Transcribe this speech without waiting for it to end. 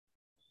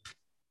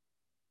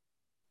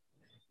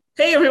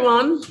Hey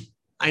everyone,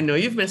 I know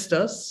you've missed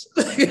us.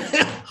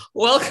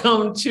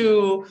 Welcome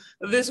to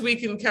This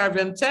Week in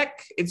Caribbean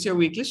Tech. It's your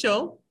weekly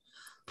show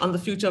on the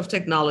future of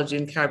technology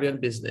in Caribbean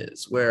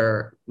business,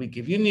 where we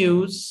give you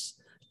news,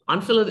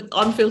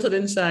 unfiltered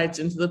insights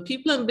into the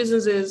people and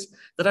businesses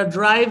that are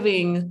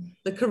driving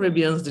the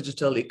Caribbean's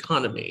digital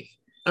economy.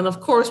 And of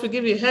course, we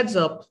give you a heads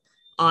up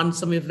on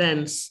some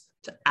events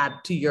to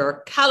add to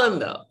your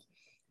calendar.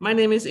 My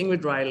name is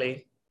Ingrid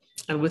Riley,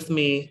 and with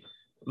me,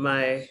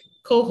 my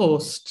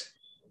co-host,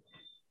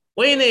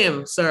 what your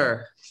name,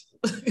 sir?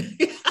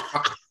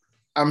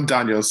 I'm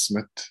Daniel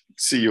Smith,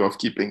 CEO of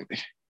Keeping Me.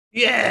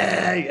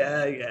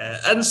 Yeah.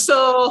 And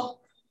so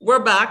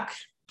we're back.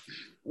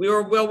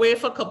 We're away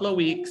for a couple of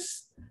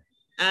weeks,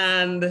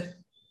 and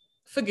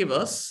forgive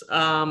us.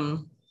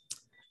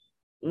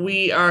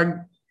 We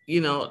are,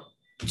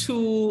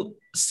 two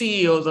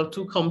CEOs of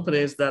two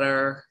companies that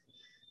are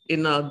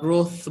in a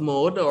growth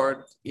mode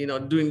or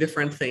doing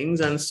different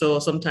things, and so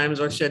sometimes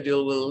our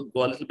schedule will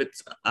go a little bit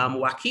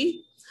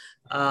wacky.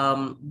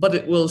 But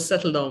it will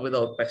settle down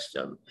without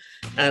question.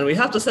 And we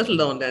have to settle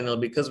down, Daniel,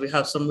 because we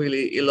have some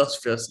really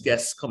illustrious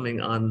guests coming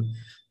on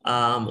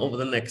over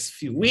the next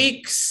few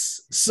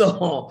weeks.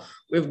 So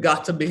we've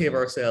got to behave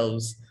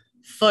ourselves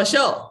for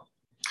sure.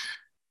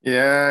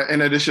 Yeah,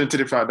 in addition to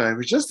the fact that it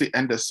was just the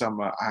end of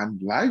summer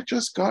and life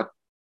just got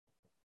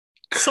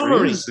Summary.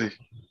 crazy.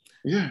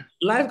 Yeah.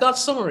 Life got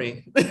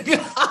summary. Let's put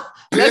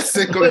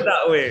Basically. it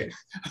that way.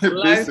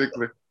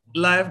 Basically.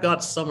 Life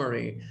got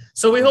summary.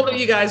 So we hope that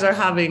you guys are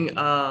having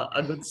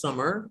a good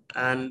summer.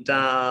 And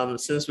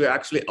since we're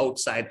actually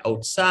outside,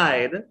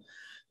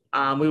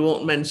 we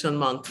won't mention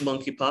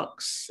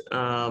monkeypox.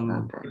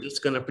 We're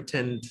just going to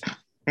pretend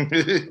to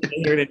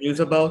hear the news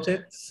about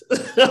it.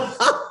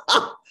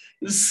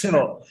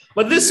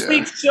 But this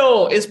week's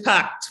show is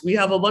packed. We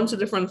have a bunch of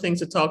different things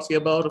to talk to you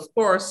about, of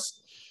course.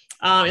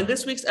 In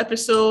this week's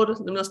episode,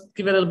 let me just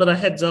give you a little bit of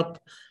heads up.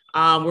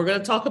 We're going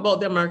to talk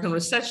about the American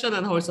recession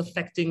and how it's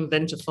affecting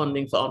venture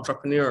funding for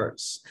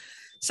entrepreneurs.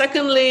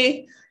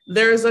 Secondly,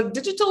 there's a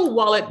digital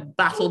wallet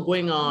battle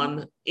going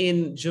on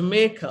in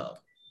Jamaica.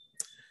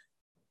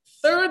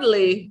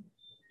 Thirdly,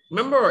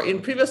 remember in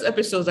previous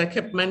episodes, I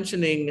kept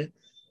mentioning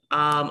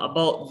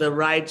about the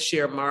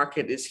rideshare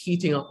market is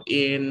heating up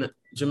in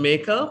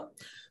Jamaica.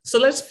 So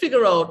let's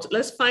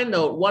find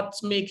out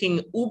what's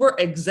making Uber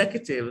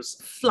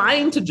executives fly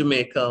into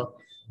Jamaica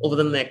over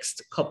the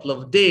next couple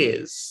of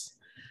days.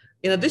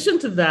 In addition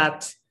to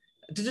that,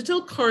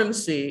 digital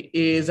currency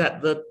is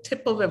at the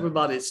tip of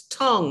everybody's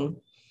tongue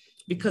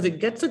because it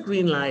gets a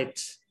green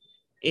light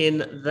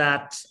in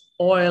that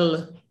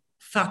oil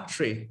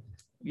factory,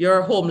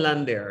 your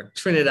homeland there,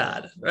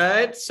 Trinidad,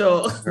 right?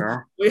 So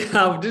we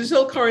have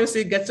digital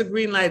currency gets a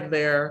green light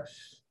there,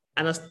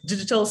 and a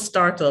digital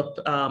startup,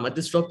 a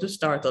disruptive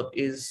startup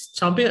is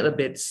chomping at the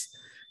bits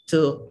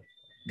to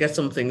get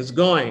some things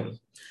going.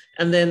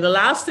 And then the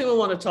last thing we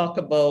want to talk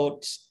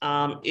about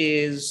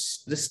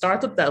is the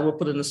startup that we'll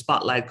put in the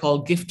spotlight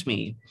called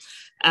GiftMe.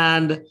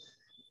 And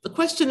the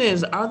question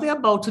is, are they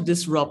about to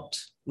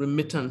disrupt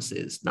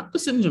remittances, not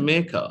just in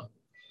Jamaica,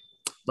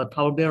 but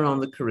probably around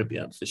the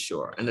Caribbean for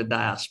sure, and the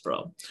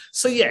diaspora.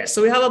 So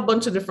we have a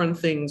bunch of different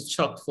things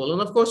chock full.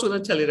 And of course, we're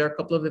going to tell you there are a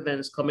couple of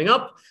events coming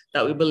up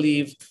that we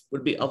believe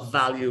would be of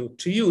value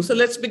to you. So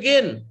let's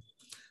begin.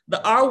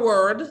 The R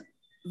word,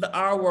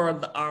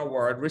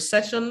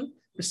 recession,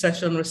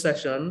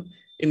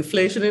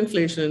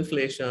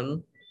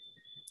 inflation.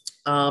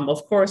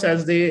 Of course,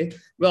 we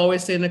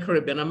always say in the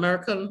Caribbean,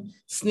 American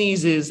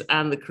sneezes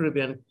and the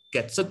Caribbean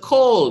gets a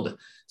cold.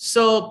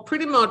 So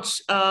pretty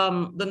much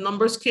the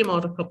numbers came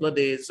out a couple of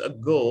days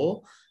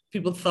ago.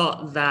 People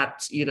thought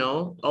that,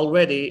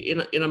 already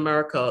in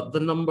America,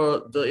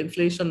 the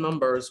inflation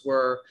numbers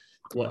were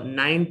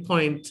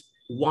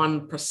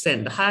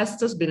 9.1%, the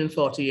highest it has been in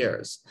 40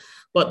 years.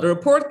 But the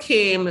report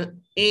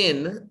came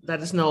in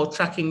that is now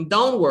tracking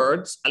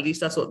downwards, at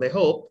least that's what they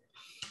hope.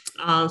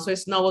 So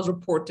it's now was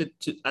reported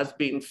as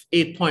being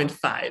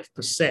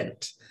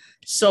 8.5%.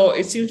 So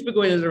it seems to be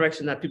going in the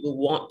direction that people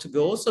want to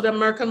go. So the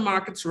American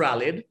markets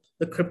rallied,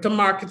 the crypto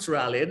markets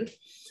rallied.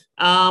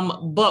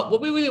 But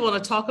what we really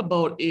want to talk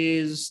about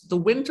is the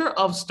winter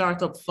of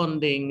startup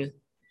funding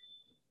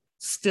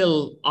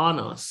still on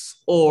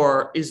us,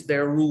 or is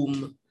there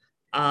room?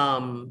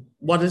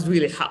 What is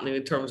really happening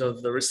in terms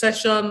of the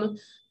recession,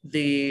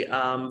 the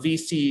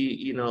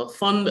VC,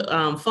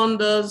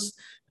 funders,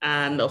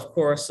 and of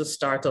course the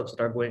startups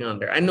that are going on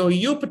there. I know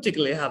you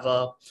particularly have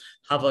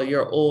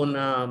your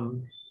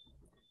own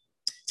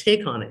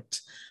take on it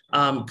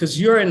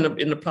because you're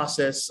in the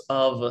process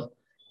of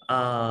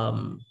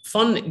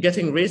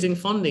raising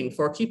funding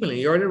for Keeping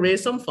Me. You already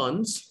raised some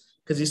funds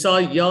because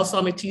y'all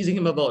saw me teasing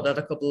him about that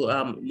a couple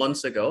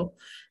months ago.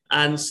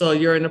 And so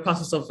you're in the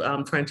process of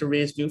trying to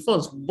raise new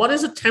funds. What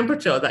is the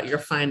temperature that you're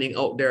finding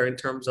out there in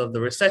terms of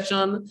the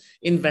recession,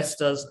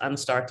 investors, and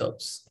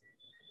startups?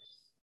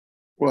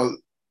 Well,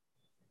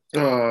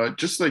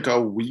 just like how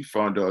we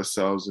found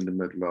ourselves in the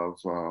middle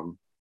of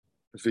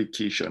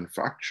vacation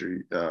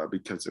factory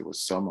because it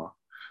was summer,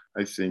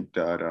 I think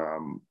that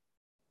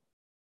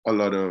a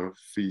lot of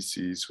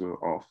VCs were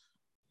off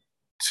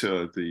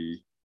to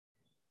the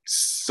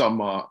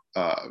summer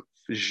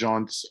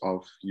jaunts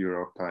of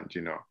Europe and,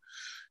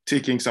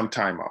 taking some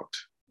time out.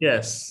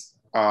 Yes.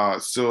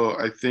 So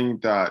I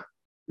think that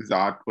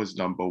was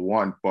number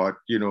one. But,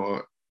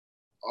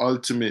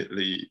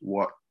 ultimately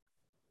what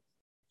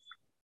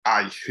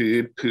I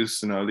heard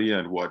personally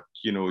and what,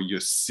 you're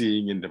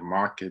seeing in the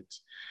market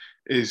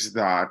is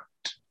that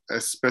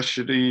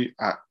especially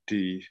at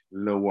the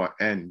lower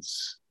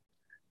ends,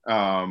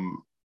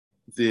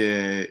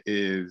 there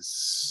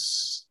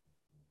is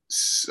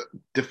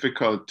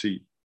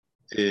difficulty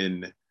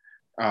in,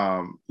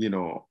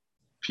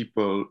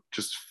 people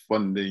just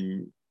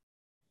funding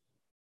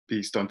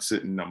based on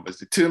certain numbers.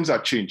 The terms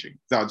are changing.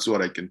 That's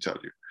what I can tell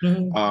you.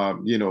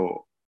 Mm-hmm.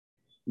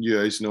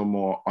 There is no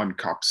more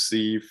uncapped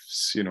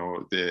safes.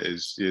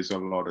 There's a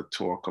lot of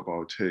talk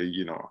about, hey,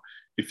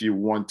 if you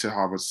want to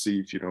have a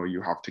safe,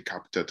 you have to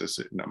cap it at a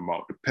certain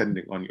amount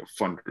depending on your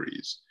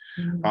fundraise.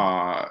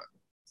 Mm-hmm.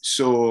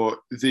 So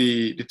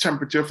the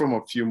temperature from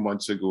a few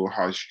months ago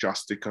has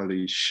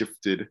drastically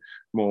shifted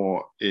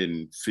more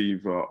in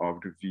favor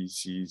of the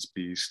VCs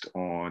based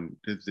on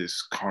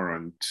this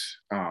current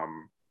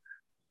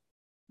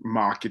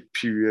market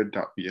period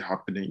that we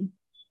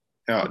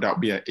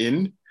are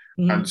in.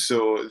 Mm-hmm. And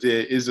so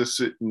there is a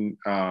certain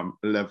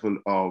level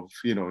of,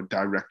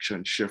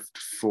 direction shift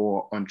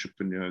for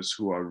entrepreneurs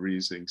who are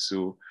raising.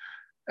 So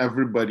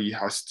everybody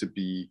has to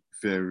be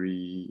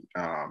very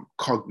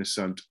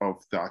cognizant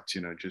of that,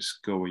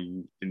 just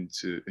going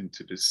into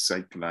this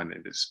cycle and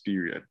in this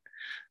period.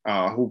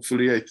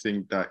 Hopefully, I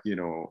think that,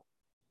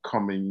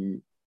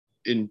 coming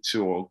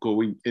into or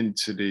going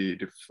into the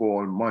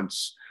fall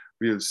months,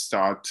 we'll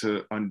start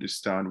to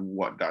understand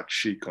what that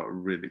shakeout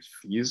really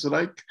feels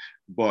like.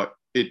 But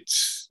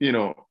it's,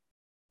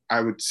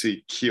 I would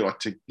say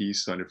chaotic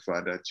based on the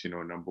fact that,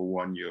 number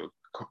one, you're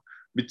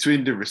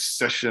between the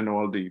recession,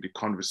 all the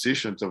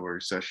conversations of a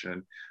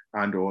recession,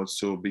 and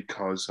also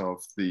because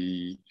of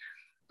the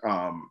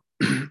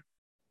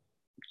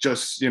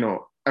just,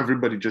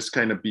 everybody just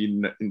kind of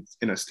being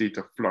in a state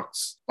of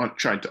flux,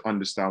 trying to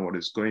understand what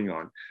is going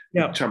on.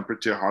 Yeah. The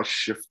temperature has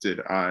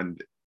shifted,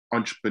 and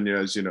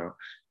entrepreneurs,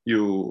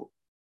 you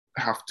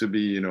have to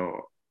be,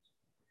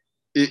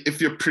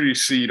 if you're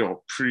pre-seed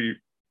or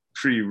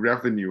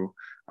pre-revenue,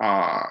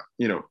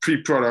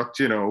 pre-product,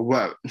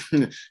 well,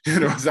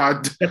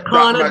 that the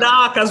corner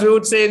dark, as we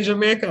would say in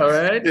Jamaica,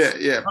 right?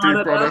 Yeah,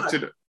 pre-product,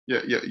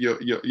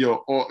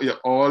 you're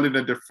all in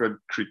a different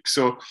creek.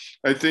 So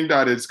I think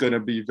that it's going to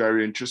be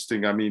very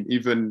interesting. I mean,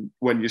 even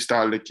when you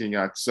start looking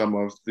at some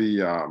of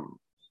the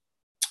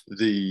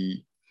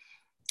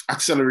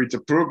accelerator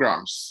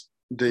programs,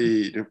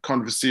 the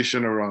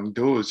conversation around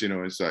those,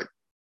 is like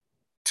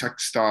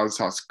Techstars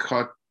has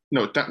cut,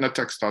 no, not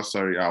Techstars,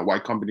 sorry, Y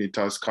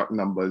Combinator has cut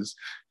numbers.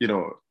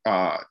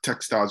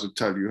 Techstars will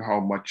tell you how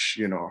much,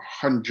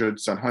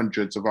 hundreds and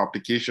hundreds of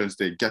applications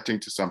they're getting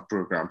to some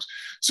programs.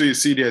 So you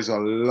see there's a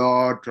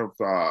lot of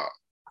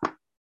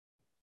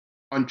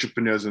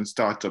entrepreneurs and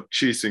startups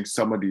chasing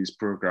some of these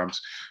programs.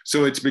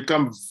 So it's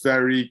become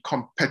very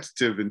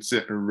competitive in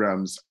certain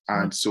realms.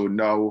 And so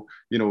now,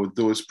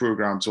 those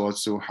programs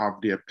also have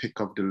their pick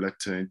of the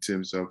litter in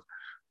terms of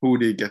who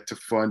they get to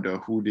fund or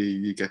who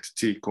they get to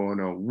take on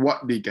or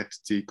what they get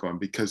to take on,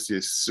 because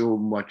there's so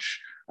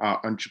much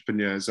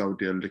entrepreneurs out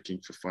there looking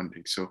for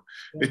funding. So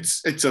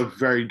it's a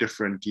very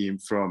different game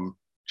from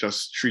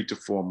just 3 to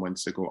 4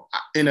 months ago,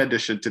 in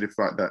addition to the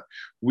fact that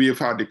we have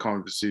had the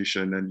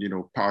conversation, and,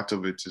 part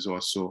of it is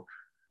also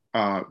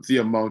the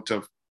amount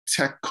of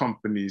tech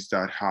companies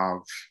that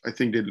have, I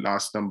think the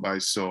last number I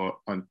saw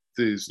on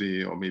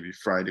Thursday or maybe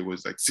Friday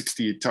was like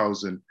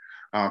 68,000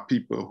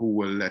 people who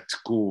were let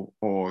go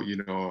or,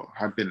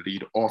 have been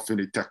laid off in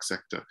the tech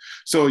sector.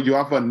 So you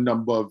have a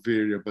number of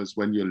variables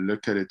when you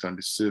look at it on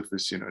the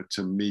surface,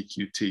 to make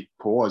you take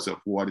pause of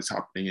what is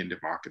happening in the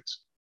market.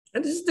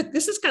 And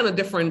this is kind of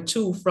different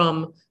too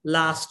from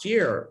last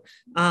year.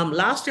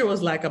 Last year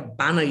was like a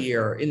banner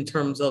year in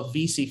terms of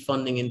VC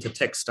funding into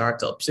tech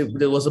startups.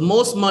 There was the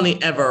most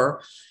money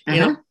ever,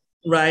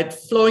 right,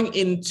 flowing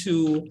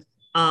into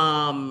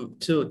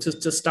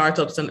to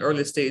startups and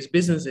early stage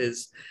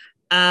businesses.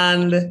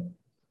 And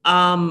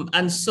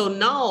so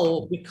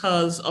now,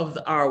 because of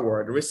the R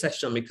word,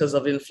 recession, because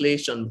of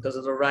inflation, because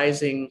of the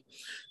rising,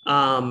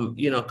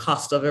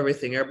 cost of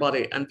everything,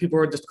 everybody, and people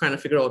are just trying to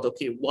figure out,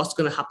 okay, what's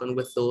going to happen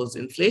with those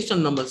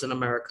inflation numbers in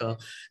America?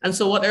 And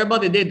so what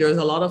everybody did, there's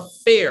a lot of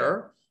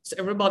fear. So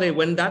everybody,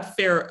 when that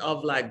fear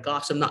of like,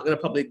 gosh, I'm not going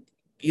to probably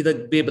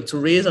either be able to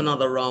raise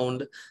another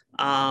round,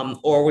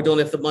 or we don't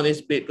know if the money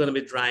is going to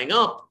be drying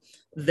up,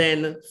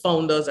 then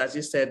founders, as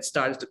you said,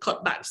 started to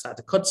cut back, started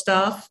to cut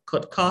staff,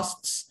 cut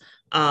costs,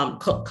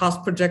 cut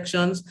cost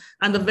projections.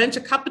 And the venture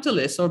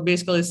capitalists are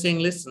basically saying,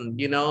 listen,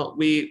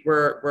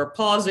 we're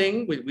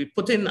pausing, we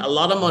put in a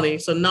lot of money.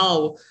 So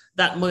now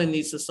that money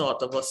needs to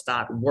sort of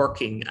start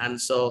working.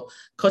 And so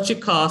cut your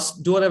costs,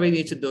 do whatever you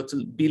need to do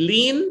to be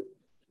lean,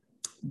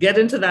 get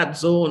into that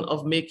zone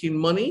of making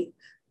money,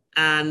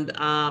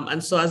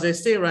 And so, as they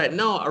say right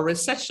now, a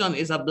recession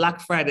is a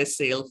Black Friday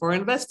sale for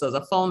investors.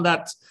 I found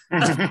that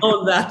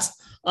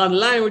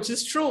online, which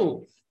is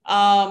true.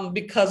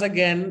 Because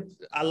again,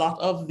 a lot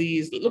of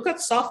these, look at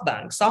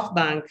SoftBank.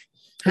 SoftBank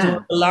is one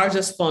of the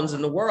largest funds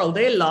in the world.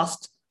 They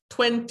lost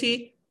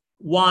 $21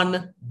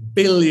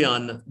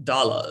 billion.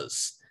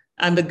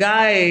 And the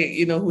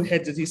guy, who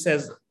heads it, he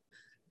says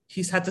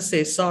he's had to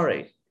say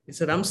sorry. He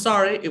said, I'm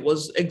sorry. It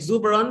was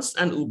exuberance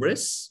and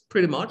hubris,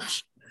 pretty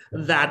much.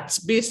 That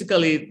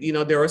basically,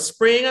 they were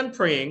spraying and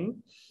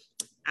praying.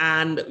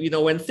 And,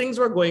 when things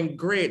were going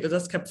great, they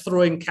just kept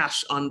throwing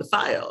cash on the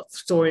fire,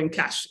 throwing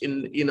cash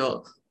in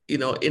the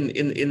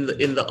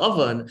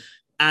oven.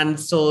 And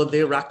so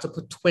they racked up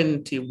a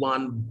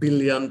 $21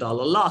 billion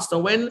loss.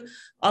 And when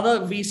other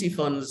VC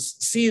funds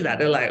see that,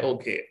 they're like,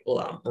 okay,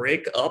 hold on,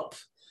 break up.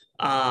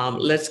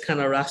 Let's kind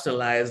of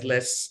rationalize.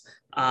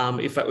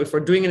 If we're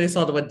doing any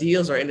sort of a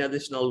deals or any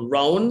additional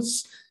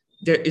rounds,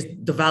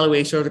 the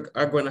valuations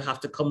are going to have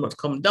to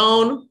come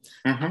down.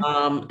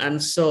 And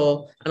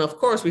of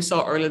course, we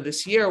saw earlier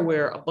this year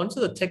where a bunch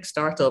of the tech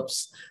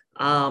startups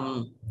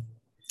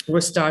were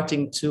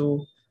starting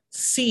to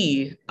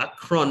see a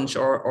crunch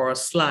or a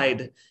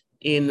slide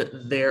in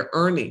their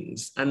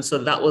earnings. And so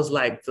that was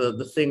like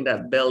the thing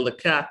that belled the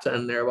cat,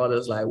 and everybody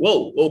was like,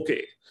 whoa,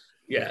 okay.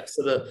 Yeah.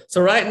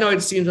 So right now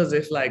it seems as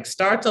if like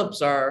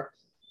startups are,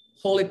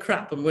 holy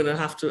crap, I'm going to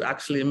have to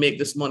actually make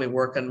this money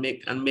work and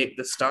make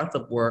the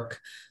startup work.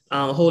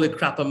 Holy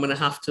crap, I'm going to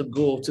have to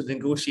go to the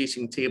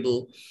negotiating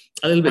table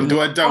a little bit and do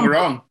it down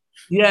wrong.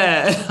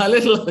 Yeah,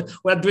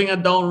 we're doing a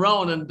down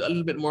round and a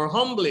little bit more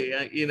humbly,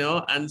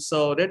 and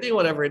so they're doing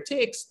whatever it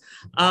takes.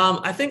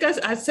 I think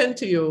I sent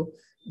to you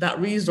that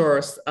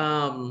resource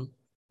that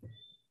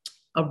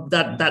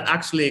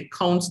actually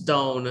counts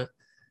down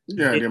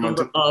the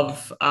number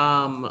of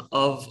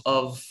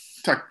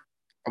tech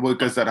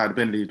workers that had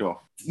been laid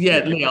off. Yeah,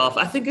 layoff.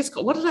 I think it's,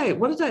 what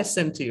did I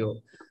send to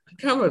you? I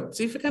can't remember.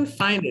 See if I can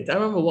find it. I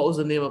remember what was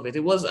the name of it.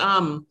 It was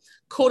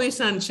Cody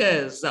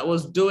Sanchez that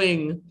was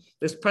doing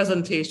this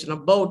presentation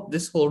about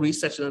this whole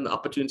recession and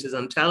opportunities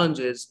and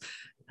challenges.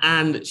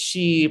 And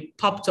she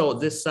popped out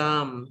this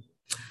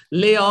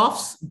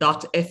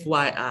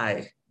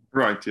layoffs.fyi.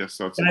 Right, yes.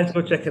 Guys,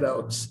 go check it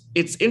out.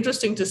 It's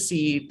interesting to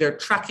see they're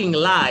tracking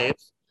live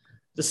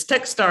the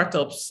tech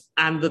startups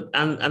and the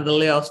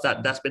layoffs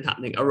that's been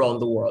happening around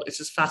the world. It's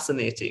just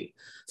fascinating.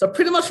 So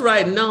pretty much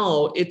right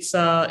now, it's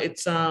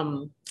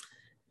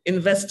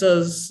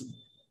investors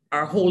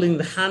are holding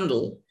the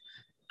handle,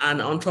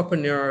 and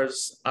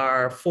entrepreneurs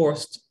are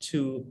forced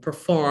to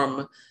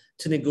perform,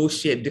 to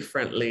negotiate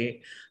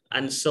differently.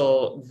 And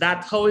so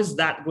how is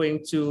that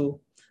going to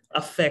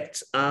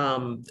affect?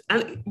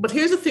 But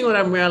here's the thing that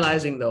I'm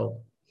realizing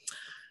though,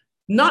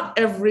 not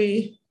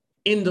every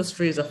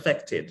industry is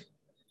affected.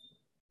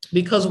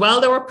 Because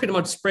while they were pretty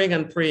much spraying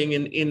and praying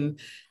in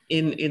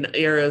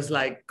areas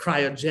like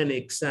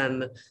cryogenics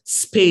and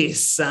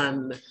space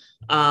and,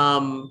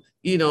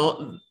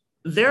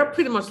 they're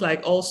pretty much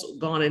like also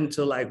gone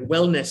into like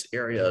wellness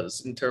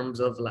areas in terms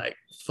of like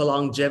for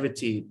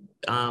longevity,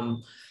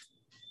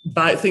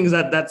 by things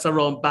that's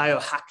around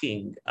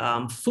biohacking,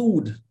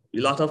 food. A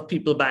lot of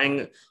people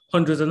buying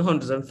hundreds and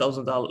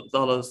thousands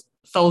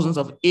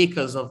of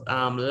acres of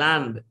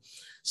land.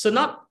 So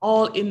not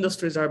all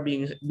industries are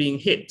being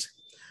hit.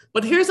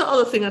 But here's the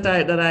other thing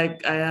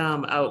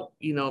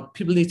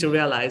people need to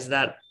realize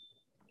that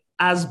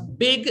as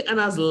big and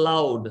as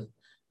loud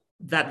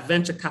that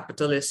venture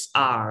capitalists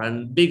are,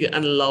 and big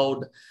and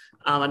loud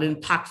and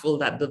impactful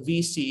that the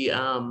VC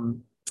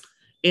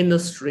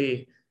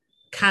industry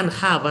can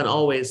have and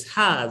always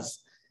has,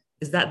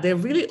 is that they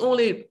really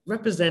only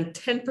represent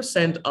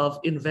 10%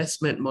 of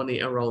investment money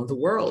around the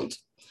world.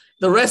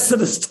 The rest of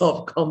the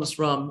stuff comes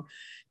from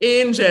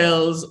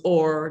angels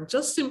or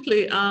just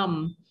simply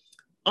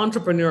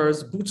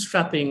entrepreneurs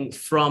bootstrapping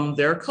from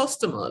their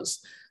customers.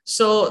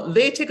 So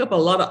they take up a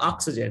lot of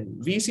oxygen.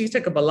 VCs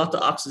take up a lot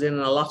of oxygen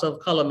and a lot of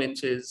column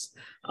inches,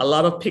 a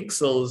lot of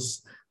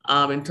pixels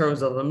in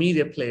terms of a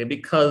media play,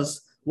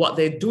 because what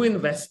they do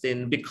invest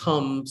in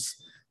becomes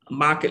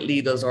market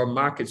leaders or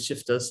market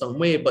shifters some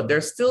way, but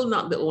they're still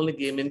not the only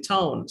game in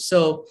town.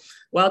 So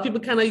while people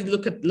kind of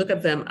look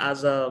at them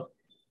as a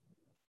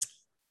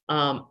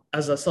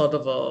sort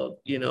of a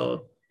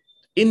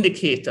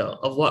indicator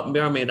of what may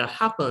or may not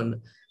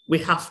happen, we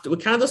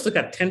can't just look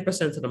at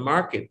 10% of the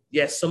market.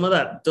 Yes, some of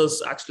that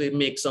does actually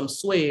make some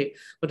sway,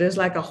 but there's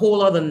like a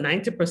whole other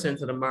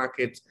 90% of the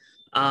market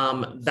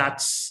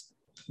that's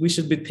we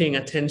should be paying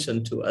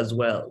attention to as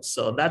well.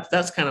 So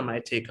that's kind of my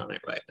take on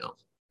it right now.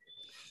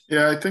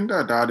 Yeah, I think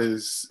that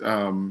is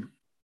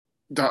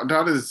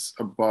that is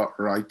about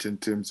right in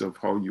terms of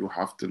how you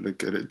have to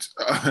look at it.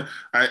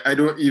 I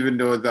don't even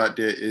know that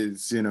there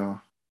is, the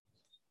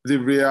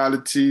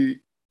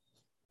reality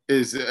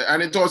is,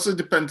 and it also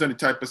depends on the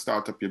type of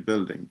startup you're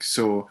building.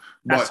 So,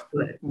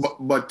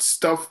 but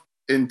stuff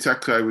in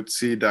tech, I would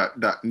say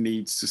that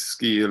needs to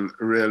scale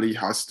really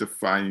has to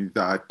find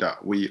that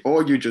way,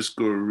 or you just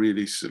go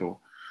really slow.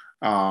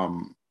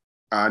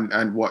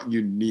 and what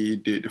you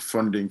need, the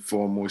funding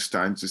for most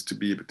times is to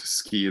be able to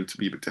scale, to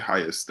be able to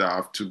hire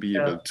staff, to be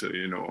able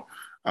to,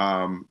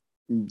 um,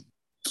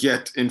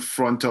 get in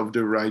front of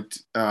the right,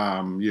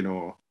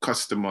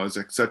 customers,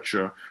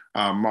 etc.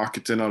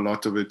 Marketing, a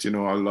lot of it,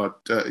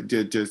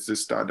 there's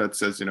this stat that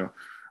says,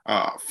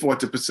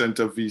 40%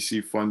 of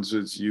VC funds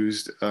was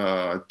used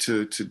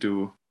to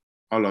do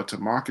a lot of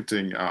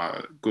marketing,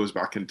 goes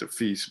back into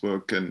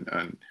Facebook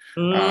and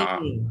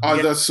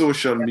other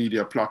social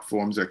media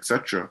platforms,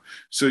 etc.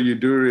 So you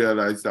do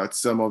realize that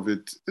some of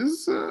it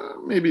is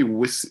maybe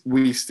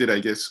wasted,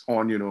 I guess,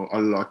 on a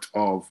lot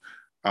of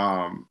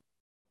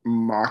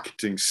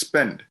marketing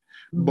spend.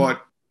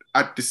 But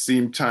at the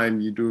same time,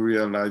 you do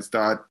realize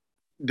that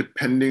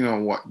depending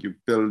on what you're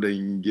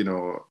building,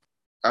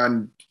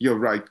 and you're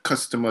right,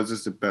 customers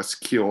is the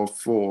best cure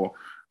for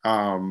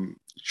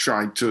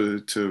trying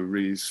to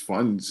raise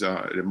funds.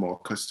 The more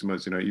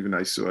customers, even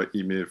I saw an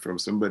email from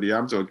somebody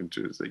I'm talking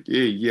to. It's like,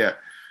 hey, yeah,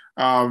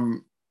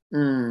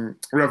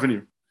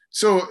 revenue.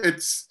 So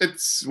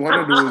it's one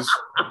of those,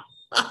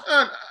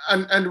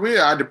 and we're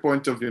at the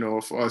point of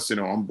for us,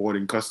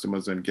 onboarding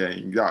customers and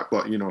getting that,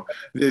 but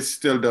there's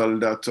still a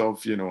lot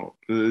of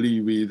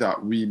leeway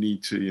that we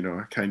need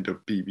to kind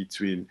of be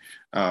between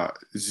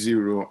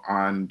 0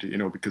 and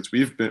because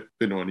we've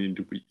been on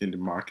in the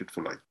market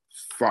for like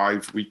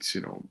 5 weeks,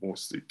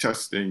 mostly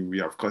testing. We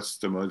have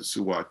customers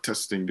who are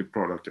testing the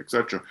product,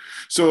 etc.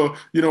 So,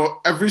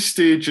 every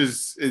stage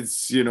is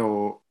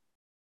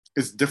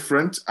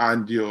different,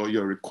 and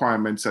your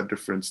requirements at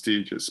different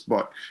stages.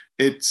 But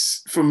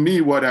it's, for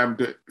me, what I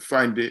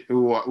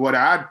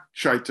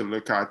try to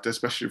look at,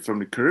 especially from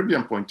the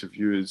Caribbean point of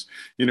view, is,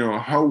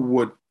 how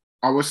would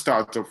our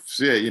startup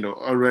say,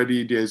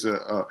 already there's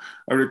a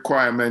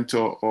requirement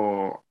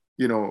or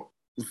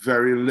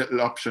very little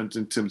options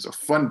in terms of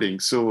funding.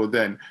 So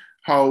then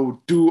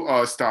how do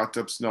our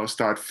startups now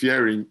start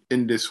faring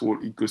in this whole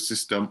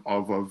ecosystem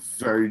of a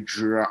very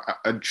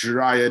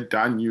drier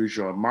than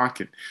usual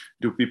market?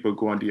 Do people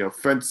go on the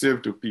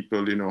offensive? Do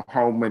people,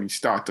 how many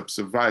startups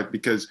survive?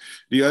 Because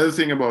the other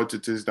thing about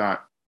it is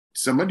that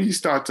some of these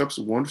startups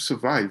won't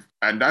survive.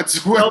 And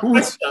that's where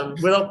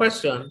without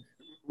question.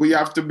 We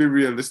have to be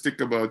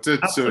realistic about it.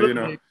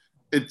 Absolutely. So,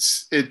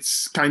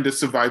 it's kind of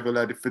survival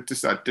of the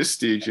fittest at this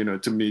stage,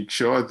 to make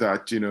sure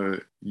that,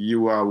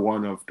 you are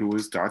one of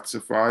those that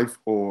survive,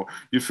 or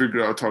you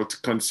figure out how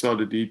to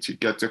consolidate, you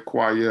get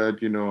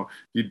acquired, you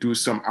do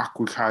some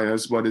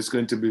acqui-hires, but it's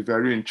going to be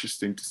very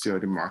interesting to see how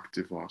the market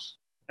evolves.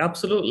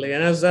 Absolutely.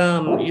 And as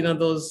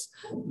those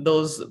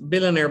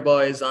billionaire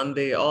boys on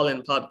the All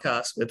In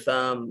podcast with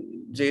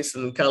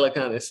Jason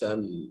Calacanis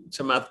and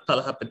Chamath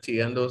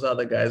Palihapitiya and those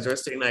other guys, they're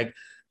saying like,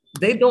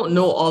 they don't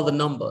know all the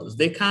numbers.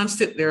 They can't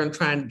sit there and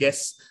try and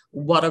guess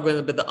what are going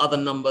to be the other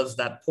numbers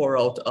that pour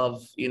out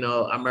of,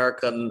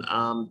 American,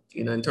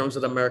 in terms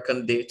of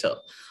American data.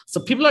 So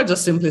people are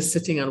just simply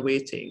sitting and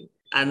waiting,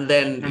 and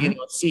then,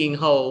 seeing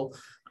how,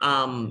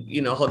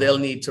 how they'll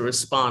need to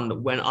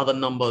respond when other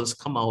numbers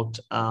come out,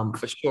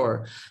 for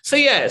sure. So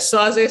yeah,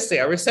 so as I say,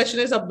 a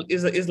recession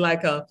is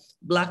like a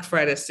Black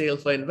Friday sale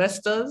for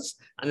investors,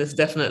 and it's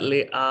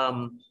definitely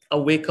a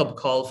wake-up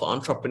call for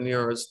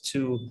entrepreneurs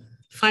to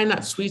find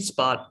that sweet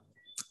spot,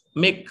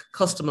 make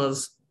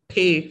customers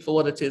pay for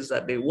what it is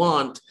that they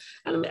want.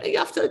 And you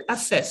have to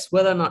assess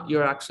whether or not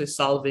you're actually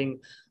solving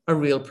a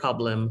real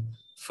problem,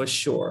 for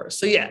sure.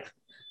 So yeah.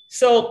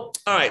 So,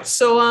 all right.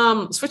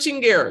 So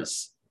switching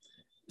gears.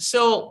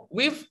 So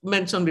we've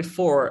mentioned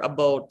before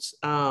about,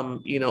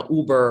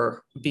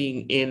 Uber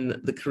being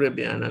in the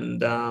Caribbean,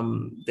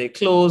 and they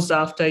closed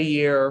after a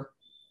year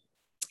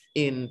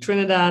in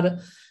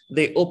Trinidad.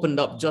 They opened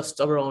up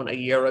just around a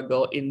year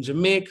ago in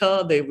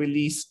Jamaica. They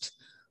released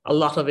a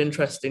lot of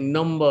interesting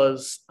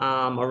numbers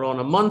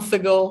around a month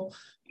ago,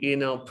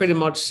 pretty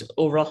much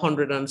over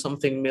 100 and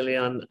something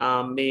million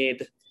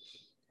made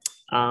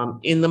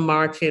in the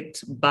market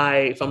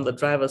from the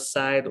driver's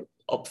side,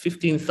 up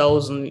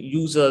 15,000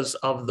 users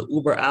of the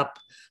Uber app.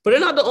 But they're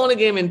not the only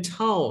game in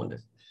town.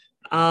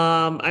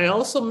 I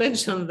also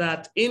mentioned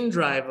that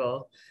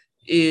InDriver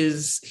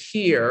is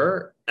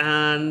here,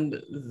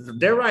 and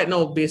they're right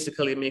now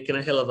basically making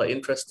a hell of an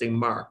interesting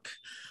mark.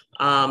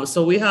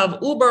 So we have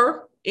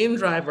Uber,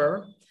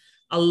 InDriver,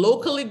 a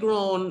locally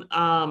grown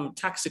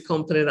taxi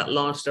company that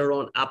launched their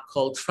own app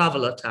called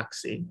Traveler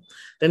Taxi.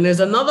 Then there's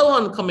another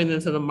one coming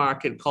into the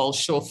market called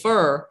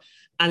Chauffeur.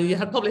 And you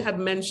probably had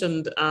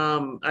mentioned,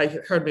 I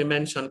heard me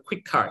mention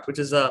QuickCart, which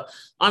is a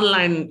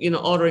online,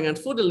 ordering and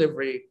food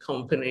delivery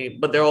company,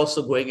 but they're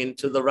also going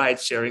into the ride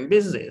sharing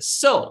business.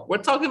 So we're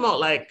talking about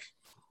like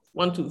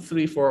 1, 2,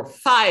 3, 4,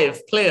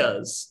 5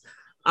 players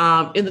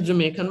in the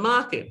Jamaican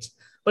market.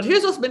 But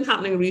here's what's been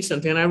happening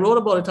recently, and I wrote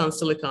about it on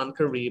Silicon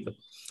Carib.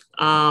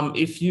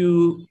 If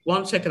you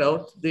want to check it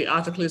out, the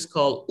article is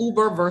called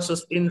Uber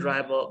versus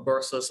InDriver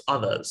versus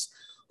Others,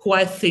 who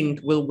I think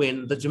will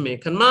win the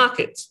Jamaican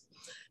market.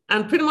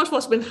 And pretty much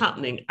what's been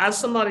happening, as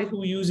somebody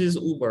who uses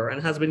Uber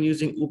and has been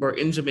using Uber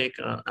in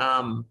Jamaica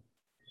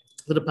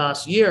for the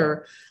past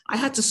year, I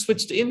had to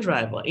switch to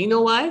InDriver. You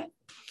know why?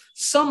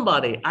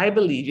 Somebody, I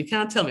believe, you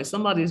can't tell me,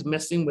 somebody is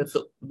messing with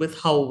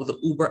how the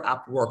Uber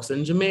app works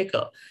in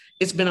Jamaica.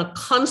 It's been a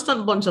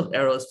constant bunch of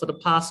errors for the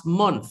past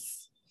month.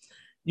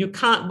 You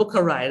can't book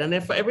a ride. And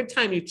if for every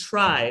time you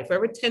try, for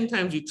every 10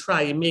 times you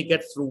try, you may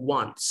get through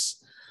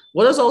once.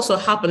 What has also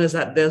happened is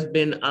that there's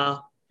been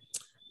a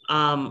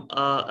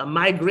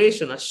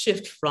migration, a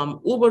shift from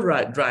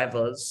Uber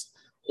drivers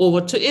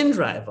over to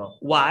InDriver.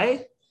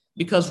 Why?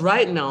 Because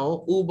right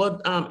now, Uber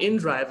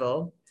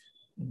InDriver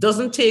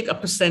doesn't take a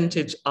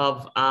percentage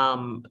of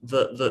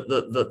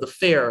the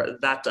fare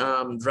that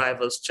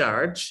drivers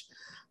charge.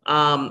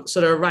 So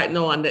they're right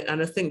now, and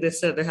I think they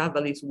said they have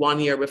at least 1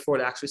 year before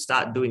they actually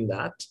start doing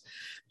that.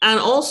 And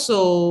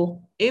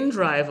also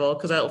InDriver,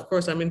 because of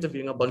course I'm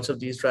interviewing a bunch of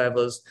these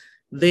drivers,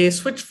 they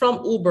switch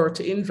from Uber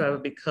to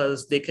InDriver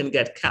because they can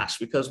get cash.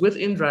 Because with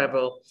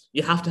InDriver,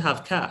 you have to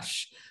have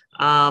cash.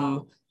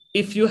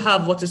 If you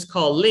have what is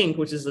called Link,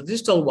 which is a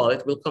digital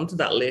wallet, we'll come to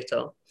that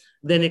later,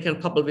 then you can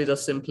probably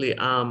just simply,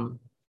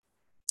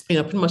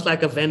 pretty much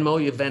like a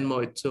Venmo, you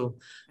Venmo it to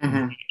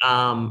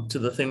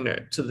the thing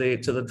there, to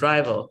the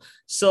driver.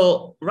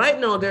 So right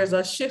now there's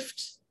a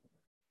shift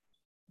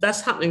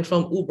that's happening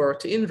from Uber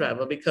to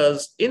InDriver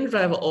because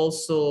InDriver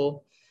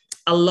also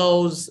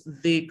allows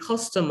the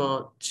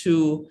customer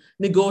to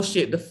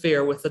negotiate the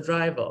fare with the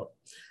driver.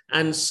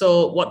 And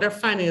so what they're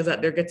finding is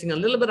that they're getting a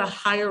little bit of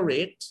higher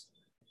rate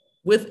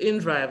with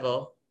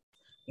InDriver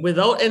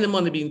without any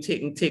money being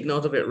taken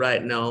out of it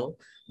right now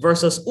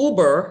versus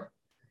Uber,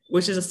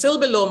 which is still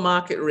below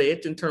market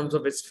rate in terms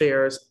of its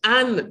fares.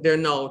 And they're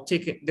now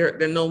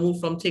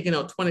moved from taking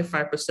out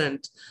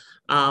 25%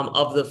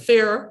 of the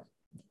fare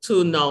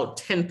to now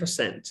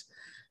 10%.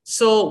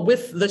 So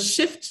with the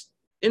shift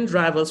in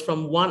drivers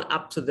from one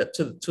app to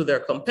their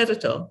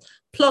competitor,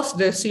 plus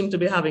they seem to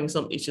be having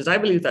some issues. I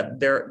believe that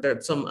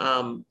there's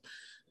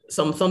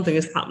something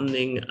is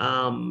happening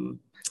on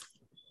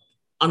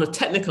a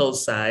technical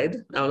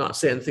side. I'll not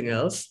say anything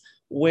else,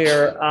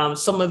 where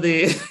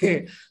somebody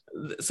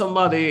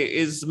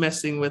is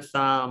messing with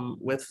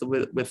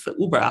the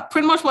Uber app.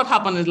 Pretty much what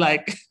happened is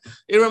like,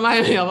 it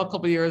reminded me of a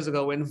couple of years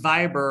ago when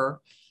Viber,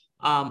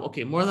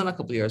 more than a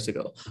couple of years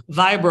ago,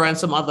 Viber and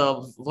some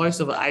other voice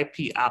over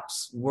IP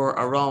apps were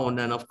around.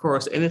 And of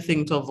course,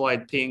 anything to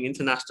avoid paying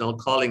international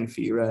calling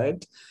fee,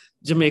 right?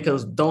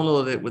 Jamaicans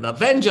downloaded it with a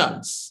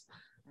vengeance.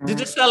 Did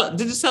you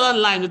sell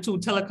online to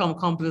telecom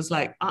companies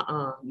like,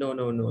 no,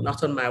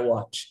 not on my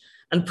watch,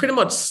 and pretty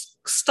much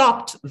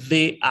stopped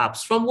the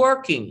apps from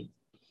working.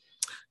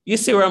 You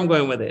see where I'm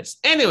going with this.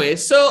 Anyway,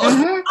 so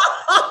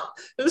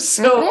it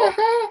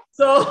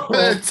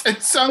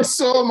sounds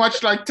so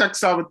much like tech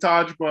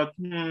sabotage, but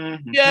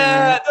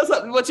yeah,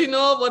 but you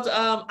know what?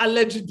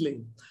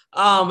 Allegedly.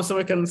 So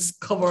we can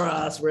cover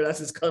us where that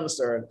is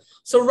concerned.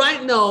 So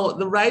right now,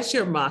 the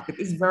rideshare market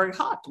is very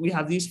hot. We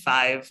have these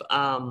five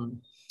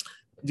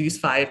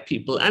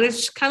people, and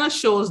it kind of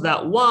shows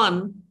that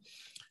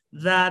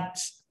that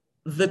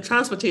the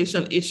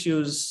transportation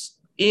issues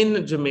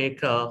in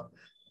Jamaica,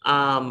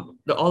 all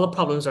the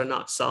problems are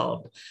not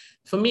solved.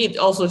 For me, it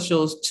also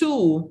shows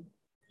too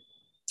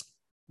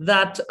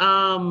that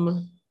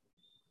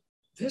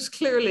there's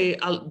clearly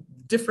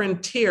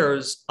different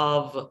tiers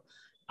of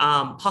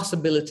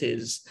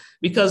possibilities,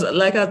 because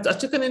like I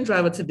took an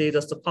InDriver today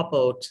just to pop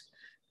out,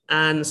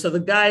 and so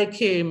the guy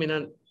came in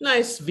a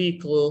nice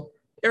vehicle,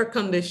 air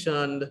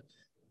conditioned,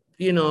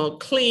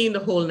 clean, the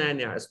whole 9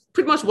 yards.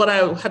 Pretty much what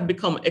I had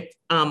become,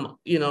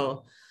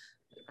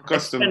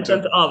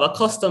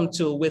 accustomed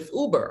to with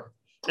Uber.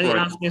 And he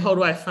asked me, how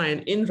do I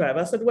find InDriver?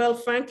 I said, well,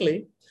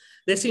 frankly,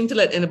 they seem to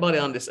let anybody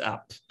on this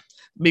app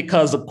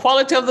because the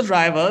quality of the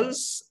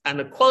drivers and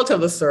the quality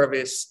of the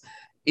service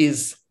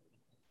is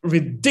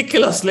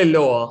ridiculously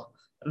lower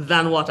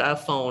than what I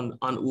found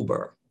on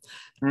Uber.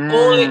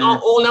 Only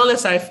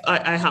unless I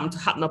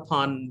happen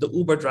upon the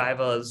Uber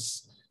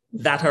drivers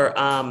that are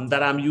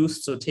that I'm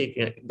used to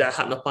taking, that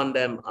happen upon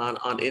them on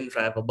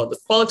InDriver. But the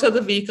quality of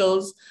the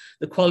vehicles,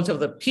 the quality of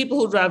the people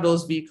who drive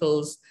those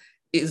vehicles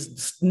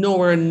is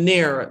nowhere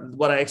near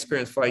what I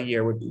experienced for a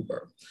year with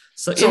Uber.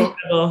 So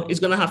InDriver is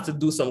going to have to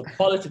do some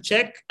quality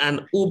check,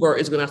 and Uber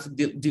is going to have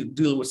to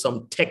deal with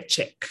some tech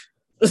check.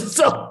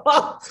 So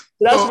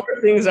that's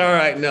where things are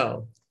right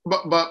now.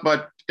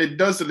 But it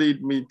does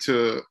lead me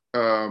to,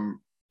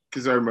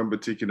 because I remember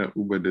taking an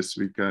Uber this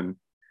weekend.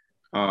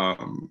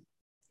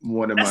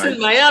 That's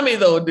in Miami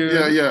though, dude.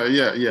 Yeah.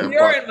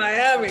 You're in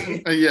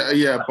Miami.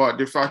 Yeah. But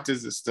the fact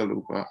is, it's still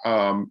Uber.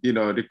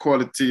 The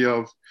quality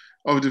of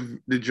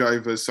the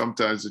drivers,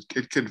 sometimes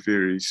it can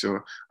vary. So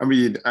I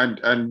mean,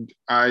 and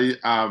I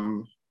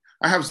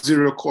have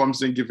zero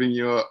qualms in giving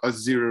you a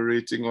 0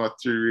 rating or a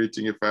 3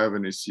 rating if I have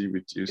an issue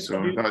with you.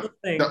 So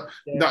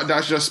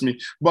that's just me.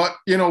 But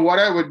what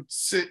I would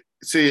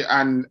say,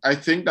 and I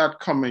think that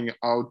coming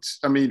out,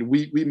 I mean,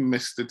 we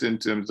missed it in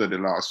terms of the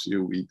last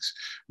few weeks,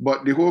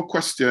 but the whole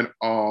question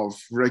of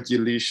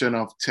regulation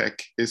of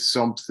tech is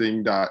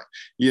something that,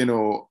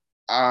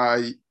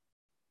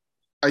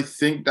 I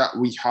think that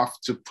we have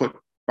to put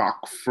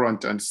back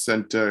front and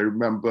center. I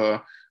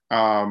remember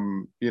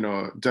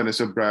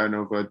Dennis O'Brien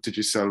over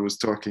Digicel was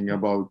talking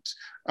about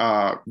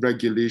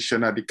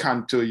regulation at the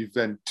Canto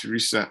event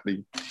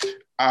recently.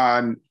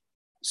 And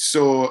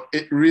so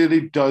it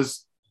really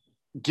does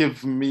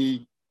give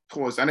me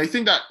pause. And I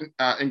think that,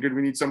 Ingrid,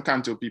 we need some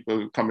Canto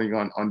people coming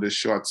on the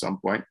show at some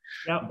point.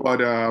 Yep. But,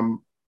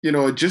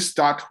 just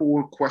that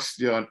whole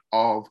question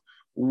of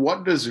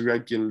what does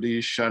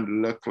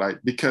regulation look like?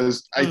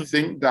 Because I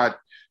think that,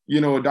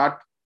 that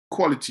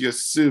quality of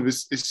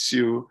service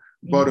issue,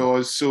 but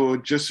also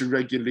just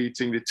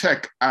regulating the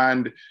tech.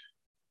 And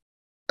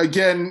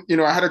again,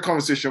 I had a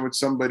conversation with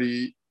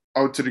somebody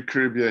out to the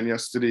Caribbean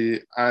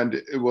yesterday, and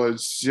it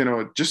was,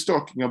 just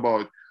talking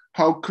about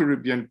how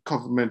Caribbean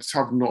governments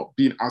have not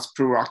been as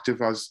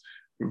proactive as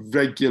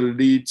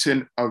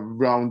regulating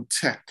around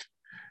tech.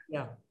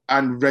 Yeah.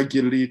 And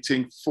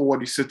regulating for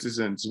the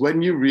citizens.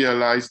 When you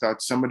realize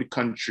that some of the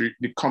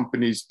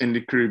companies in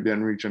the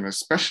Caribbean region,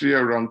 especially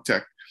around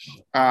tech,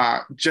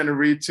 are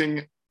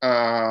generating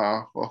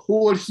a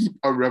whole heap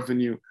of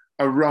revenue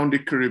around the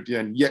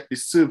Caribbean, yet the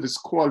service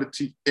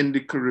quality in the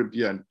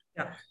Caribbean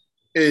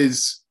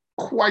is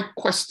quite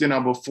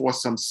questionable for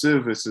some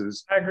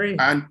services. I agree.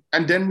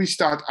 And then we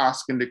start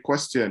asking the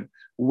question,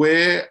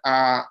 where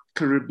are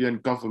Caribbean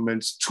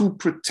governments to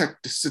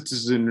protect the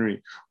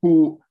citizenry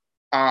who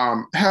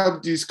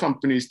help these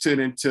companies turn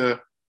into $1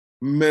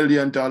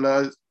 million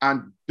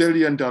and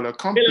billion-dollar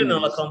companies?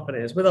 Billion-dollar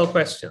companies, without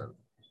question.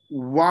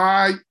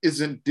 Why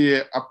isn't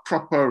there a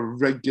proper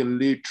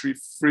regulatory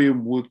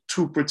framework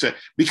to protect?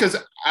 Because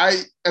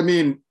I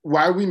mean,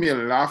 while we may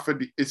laugh at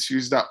the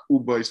issues that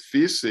Uber is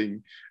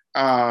facing,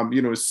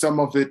 some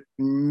of it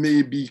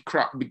may be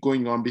crap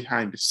going on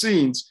behind the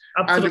scenes.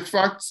 Absolutely. And the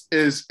fact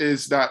is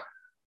that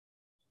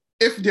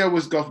if there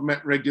was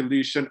government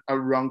regulation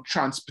around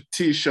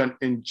transportation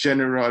in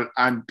general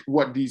and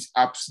what these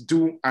apps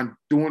do and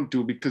don't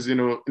do, because,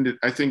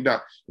 I think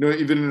that,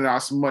 even in the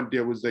last month,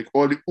 there was like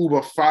all the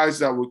Uber files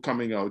that were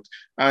coming out,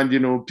 and,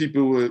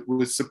 people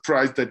were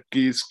surprised at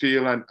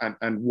Gayscale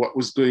and what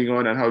was going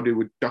on and how they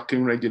were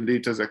ducking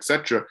regulators,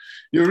 etc.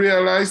 You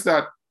realize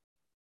that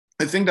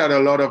I think that a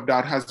lot of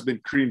that has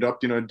been cleaned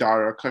up.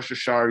 Dara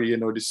Khosrowshahi,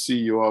 the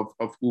CEO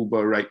of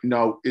Uber right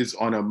now, is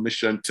on a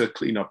mission to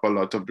clean up a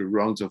lot of the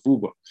wrongs of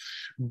Uber.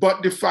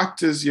 But the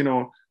fact is,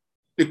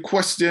 the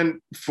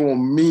question for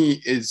me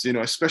is,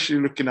 especially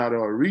looking at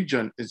our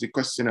region, is the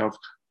question of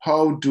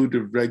how do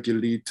the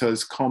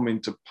regulators come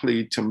into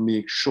play to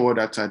make sure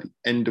that at the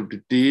end of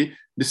the day,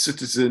 the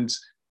citizens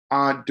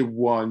are the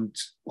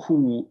ones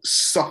who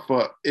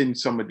suffer in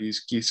some of these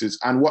cases.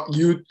 And what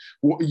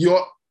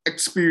your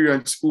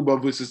experience, Uber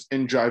versus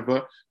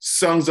InDriver,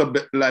 sounds a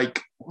bit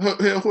like,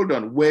 hey, hold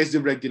on, where's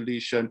the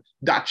regulation?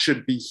 That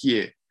should be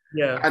here.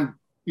 Yeah. And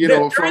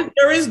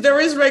there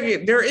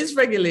is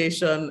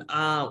regulation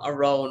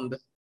around.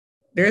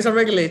 There is a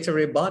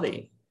regulatory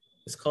body.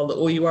 It's called the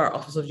OUR,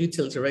 Office of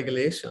Utility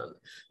Regulation,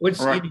 which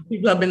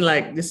people have been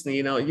like, listen,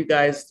 you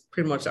guys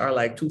pretty much are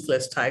like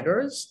toothless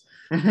tigers,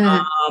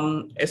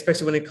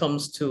 especially when it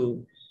comes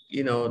to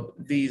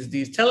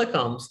these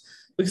telecoms,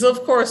 because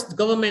of course the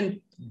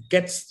government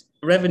gets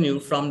revenue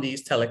from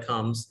these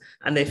telecoms,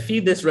 and they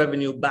feed this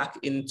revenue back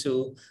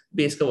into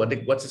basically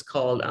what is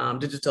called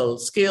digital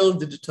skill,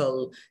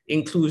 digital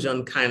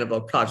inclusion kind of a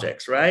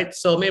projects, right?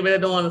 So maybe they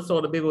don't want to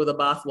throw the baby with the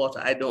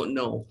bathwater, I don't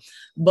know.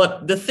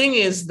 But the thing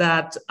is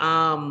that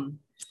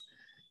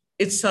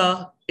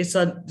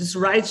this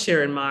ride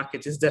sharing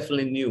market is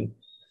definitely new,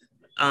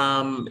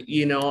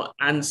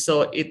 and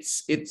so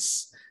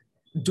it's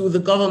do the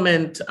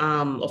government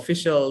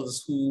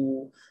officials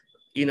who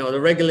the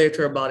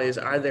regulatory bodies,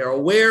 are they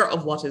aware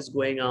of what is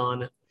going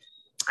on?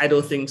 I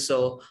don't think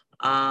so.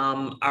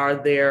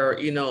 Are there,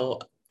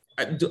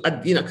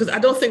 because I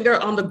don't think they're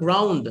on the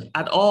ground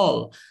at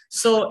all.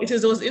 So it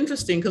was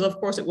interesting because, of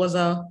course, it was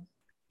a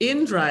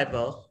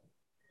InDriver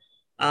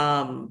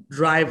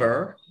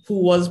driver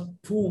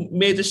who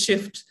made the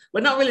shift,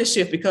 but not really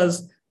shift,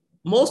 because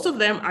most of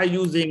them are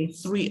using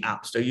 3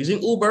 apps. They're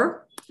using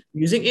Uber,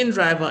 using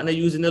InDriver, and they're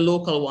using the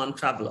local one,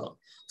 Traveler.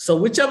 So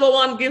whichever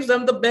one gives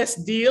them the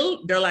best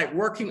deal, they're like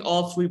working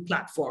all 3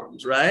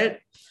 platforms, right?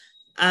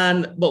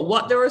 But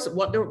what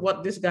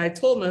this guy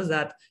told me is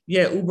that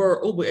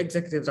Uber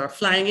executives are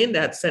flying in.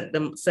 That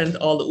sent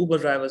all the Uber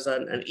drivers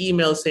an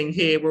email saying,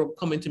 hey, we're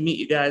coming to meet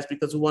you guys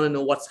because we want to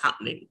know what's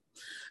happening.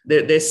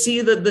 They see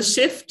the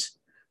shift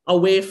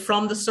away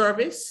from the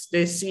service.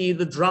 They see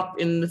the drop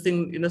in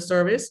the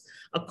service,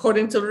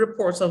 according to the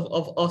reports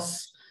of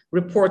us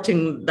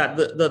reporting that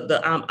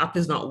the app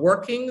is not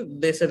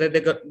working. They said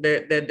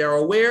that they're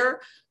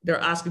aware. They're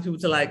asking people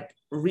to like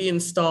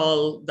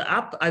reinstall the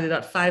app. I did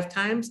that 5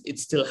 times.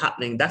 It's still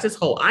happening. That is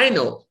how I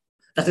know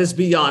that is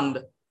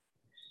beyond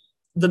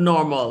the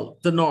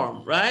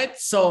norm, right?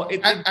 So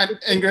it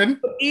could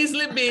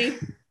easily be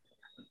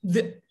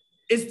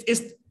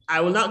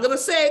I will not gonna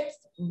say it,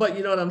 but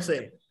you know what I'm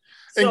saying.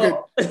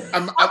 Ingrid,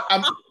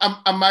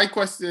 So my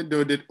question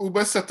though, did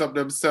Uber set up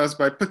themselves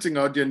by putting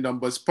out their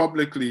numbers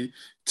publicly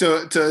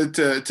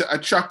to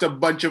attract a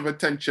bunch of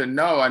attention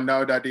now, and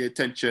now that the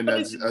attention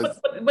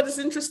but it's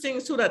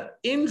interesting too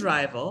that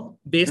InDriver,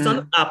 based on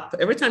the app,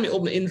 every time you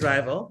open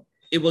InDriver,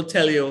 it will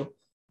tell you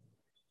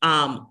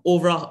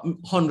over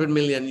 100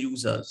 million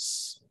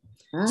users.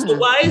 So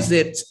why is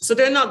it? So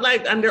they're not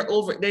like, and they're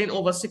in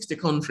over 60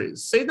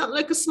 countries. So it's not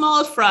like a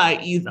small fry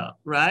either,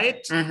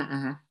 right?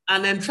 And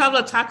then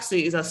Traveler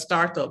Taxi is a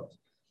startup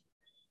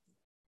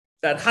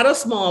that had a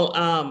small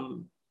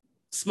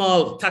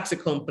taxi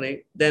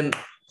company, then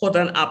put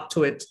an app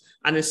to it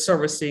and is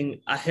servicing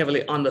a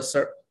heavily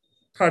underserved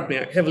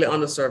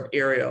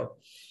area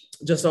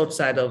just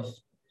outside of,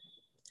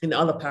 in the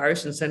other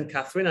parish in St.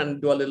 Catherine,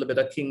 and do a little bit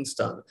of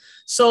Kingston.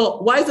 So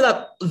why is it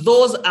that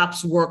those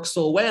apps work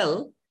so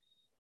well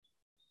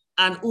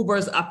and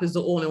Uber's app is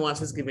the only one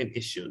that's giving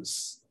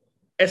issues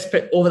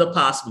over the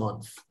past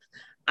month?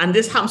 And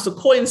this happens to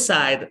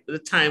coincide with the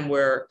time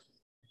where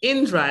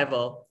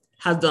InDriver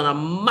has done a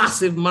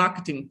massive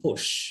marketing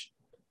push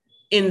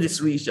in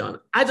this region.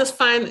 I just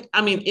find,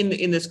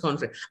 in this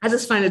country, I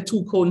just find it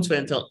too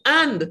coincidental.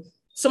 And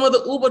some of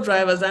the Uber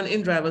drivers and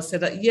InDrivers said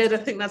that, yeah, they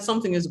think that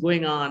something is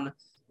going on,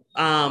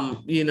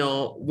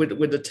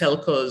 with the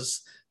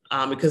telcos,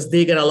 because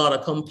they get a lot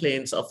of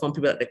complaints from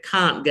people that they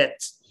can't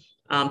get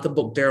to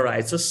book their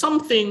rides. So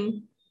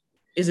something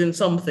is in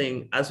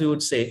something, as we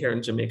would say here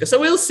in Jamaica. So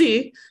we'll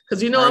see,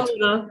 because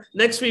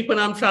next week when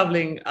I'm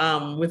traveling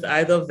with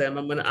either of them,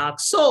 I'm gonna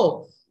ask,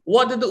 so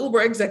what did the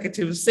Uber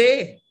executives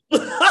say?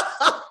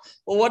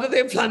 Or what are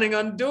they planning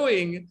on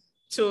doing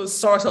to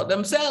sort out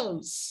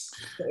themselves?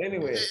 So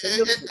anyway,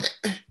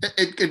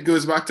 it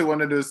goes back to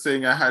one of those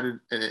things I had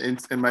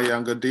in my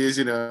younger days,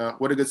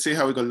 what I could say,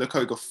 how we gonna look, how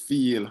we gonna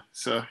feel.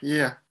 So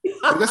yeah, we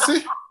gonna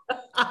see.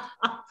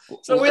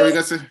 So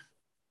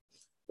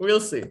we'll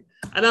see.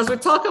 And as we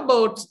talk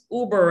about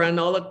Uber and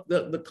all of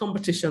the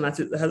competition that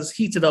it has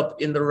heated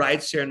up in the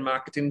ride-sharing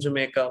market in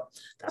Jamaica,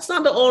 that's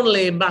not the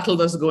only battle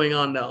that's going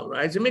on now,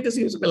 right? Jamaica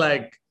seems to be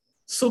like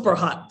super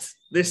hot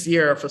this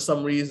year for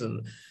some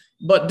reason.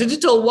 But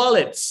digital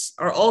wallets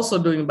are also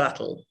doing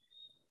battle.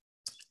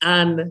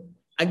 And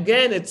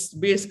again, it's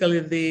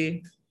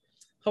basically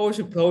how would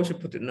you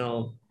put it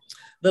now?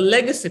 The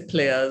legacy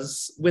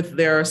players with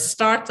their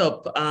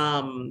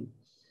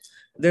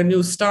their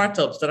new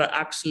startups that are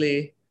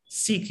actually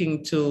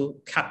seeking to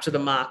capture the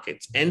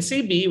market.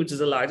 NCB, which is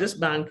the largest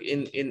bank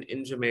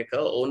in Jamaica,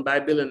 owned by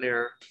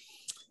billionaire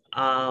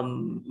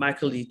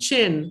Michael Lee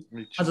Chin,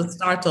 has a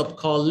startup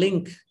called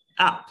Link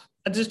App,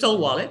 a digital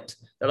wallet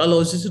that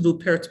allows you to do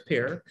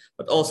peer-to-peer,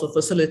 but also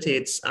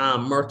facilitates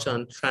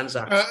merchant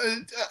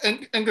transactions.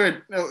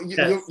 Ingrid,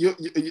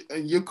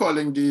 you're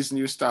calling these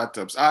new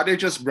startups. Are they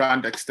just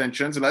brand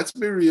extensions? Let's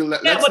be real.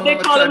 But they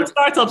call them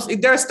startups.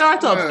 They're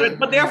startups,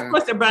 but they're, of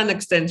course, they're brand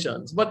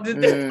extensions, but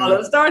they call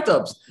them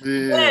startups.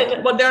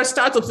 But there are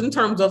startups in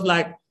terms of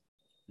like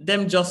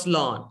them just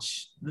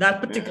launch. That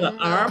particular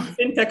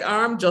fintech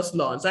arm just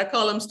launched. I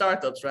call them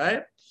startups,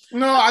 right?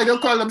 No, I don't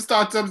call them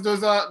startups.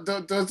 Those are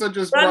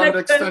just brand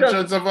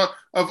extensions of a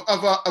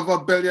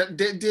billion.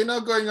 They're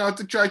not going out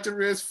to try to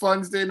raise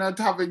funds. They're not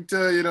having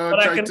to,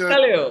 But I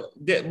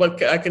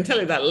can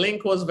tell you that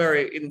Link was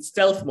very in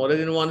stealth mode. I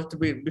didn't want it to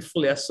be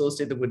fully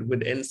associated with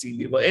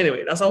NCB. But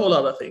anyway, that's a whole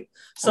other thing.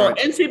 So right.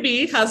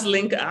 NCB has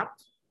Link app.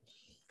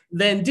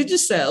 Then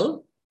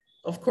Digicel,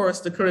 of course,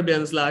 the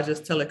Caribbean's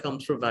largest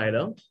telecoms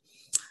provider.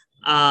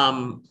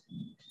 The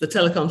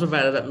telecoms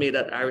provider that made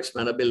that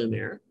Irishman a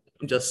billionaire.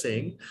 I'm just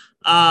saying,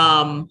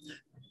 has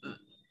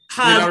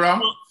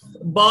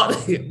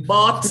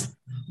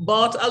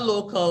bought a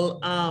local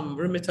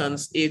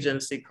remittance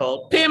agency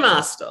called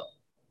Paymaster.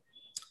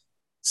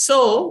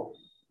 So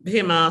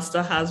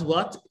Paymaster has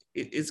what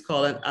is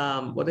called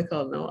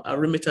a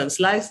remittance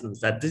license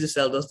that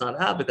Digicel does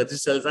not have, because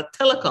Digicel is a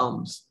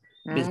telecoms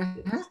business.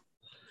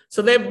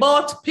 So they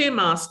bought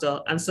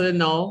Paymaster, and so they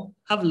now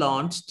have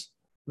launched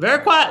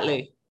very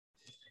quietly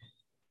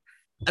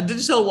a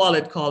digital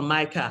wallet called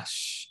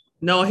MyCash.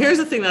 Now, here's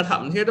the thing that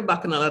happened. Here, the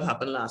bacchanal that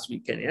happened last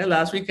weekend. Yeah,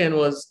 last weekend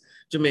was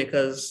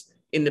Jamaica's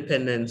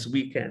Independence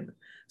Weekend.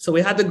 So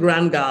we had the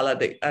grand gala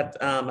at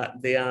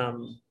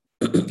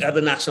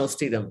the National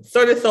Stadium.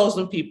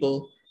 30,000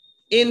 people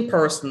in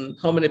person.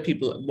 How many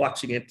people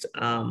watching it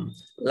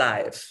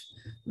live?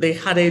 They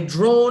had a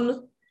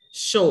drone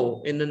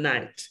show in the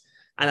night,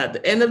 and at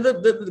the end of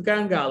the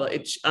grand gala,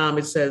 it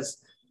says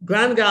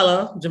Grand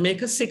Gala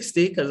Jamaica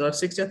 60, because our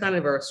 60th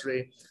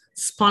anniversary,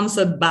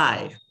 sponsored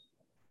by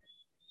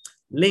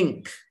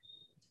Link.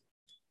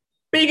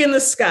 Big in the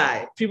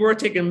sky. People were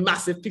taking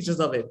massive pictures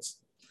of it.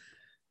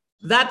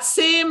 That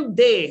same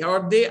day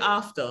or day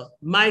after,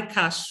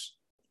 MyCash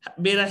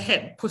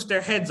pushed their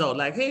heads out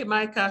like, hey,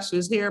 MyCash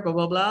is here, blah,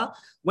 blah, blah.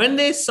 When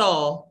they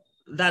saw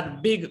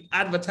that big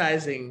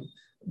advertising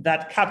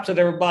that captured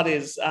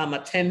everybody's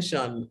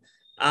attention,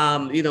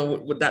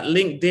 what that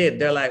Link did,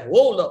 they're like,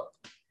 hold up,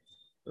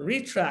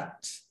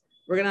 retract.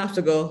 We're going to have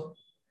to go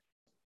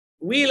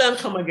wheel and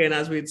come again,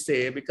 as we'd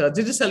say, because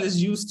digital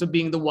is used to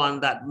being the one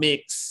that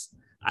makes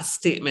a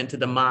statement to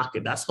the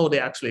market. That's how they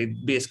actually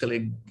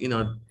basically,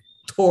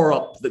 tore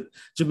up the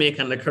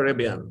Jamaica and the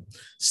Caribbean.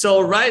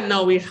 So right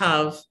now we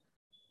have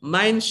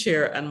mind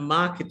share and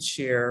market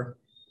share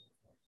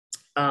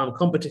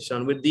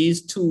competition with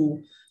these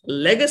two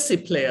legacy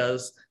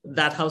players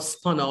that have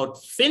spun out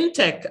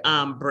fintech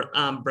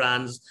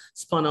brands,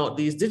 spun out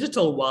these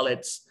digital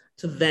wallets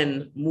to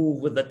then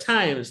move with the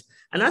times.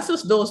 And that's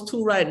just those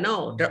two right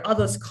now. There are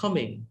others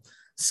coming.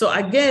 So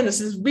again,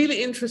 this is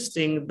really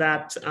interesting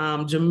that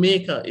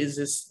Jamaica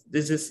is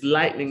this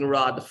lightning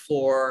rod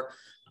for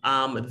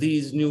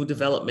these new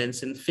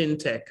developments in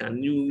fintech and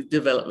new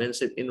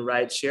developments in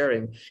ride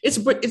sharing. It's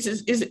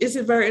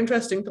very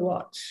interesting to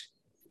watch.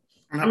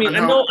 I mean, I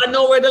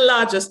know we're the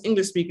largest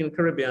English-speaking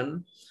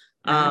Caribbean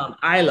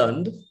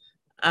island,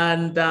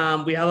 and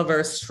we have a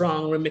very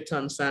strong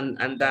remittance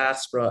and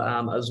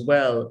diaspora as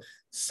well.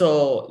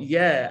 So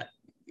yeah,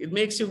 it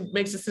makes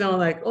it sound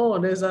like, oh,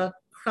 there's a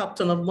crap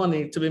ton of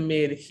money to be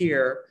made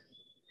here,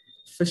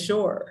 for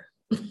sure.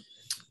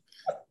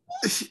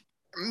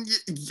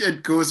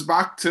 It goes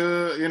back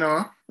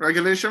to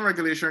regulation.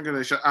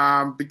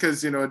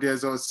 Because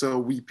there's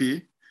also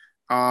WEPI,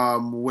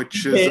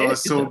 which has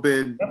also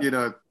been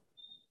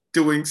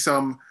doing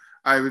some,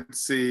 I would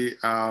say,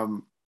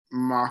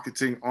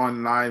 marketing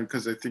online,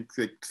 because I think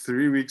like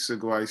 3 weeks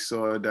ago I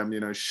saw them,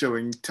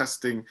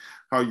 testing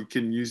how you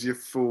can use your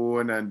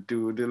phone and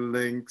do the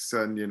links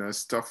and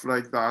stuff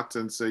like that.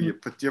 And so you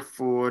put your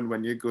phone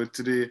when you go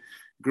to the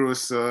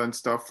grocer and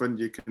stuff, and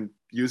you can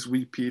use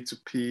WePay to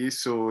pay.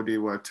 So they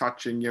were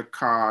attaching your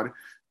card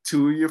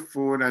to your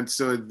phone, and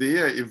so they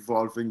are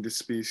evolving the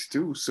space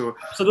too. So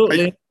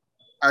absolutely.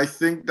 I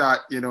think that,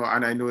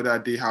 and I know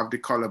that they have the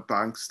color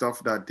bank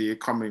stuff that they're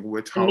coming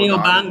with.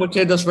 Neobank, which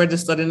they just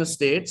registered in the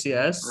States,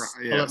 yes.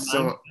 Right, yeah,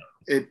 so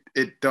it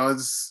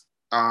does,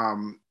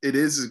 it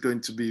is going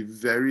to be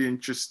very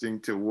interesting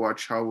to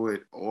watch how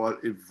it all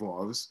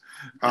evolves.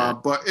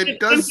 But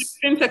it does.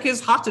 Fintech is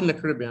hot in the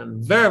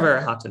Caribbean, very,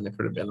 very hot in the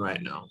Caribbean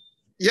right now.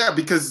 Yeah,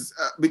 because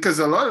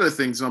a lot of the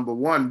things, number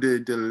one,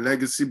 the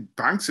legacy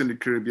banks in the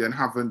Caribbean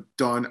haven't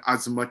done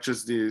as much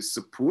as they're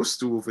supposed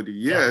to over the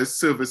years. Yeah.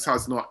 Service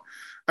has not.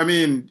 I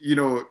mean,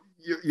 you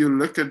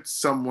look at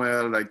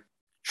somewhere like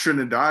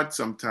Trinidad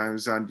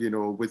sometimes, and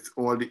with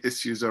all the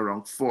issues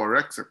around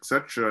forex,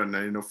 etc.,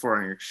 and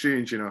foreign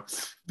exchange,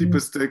 people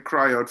still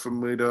cry out for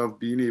murder of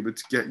being able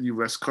to get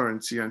U.S.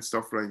 currency and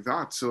stuff like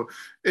that. So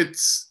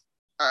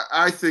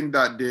I think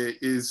that there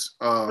is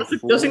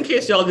just in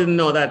case y'all didn't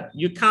know that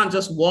you can't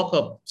just walk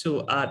up to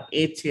an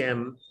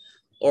ATM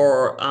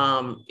or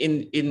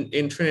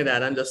in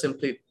Trinidad and just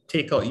simply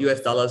take out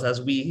US dollars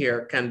as we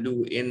here can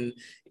do in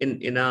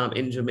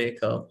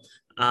Jamaica.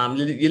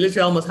 You literally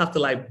almost have to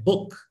like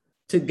book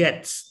to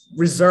get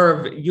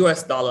reserve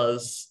US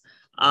dollars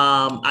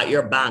at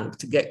your bank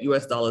to get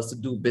US dollars to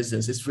do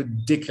business. It's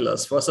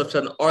ridiculous for such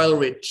an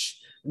oil-rich,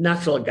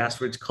 natural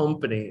gas-rich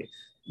company.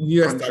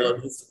 US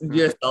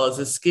dollars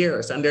is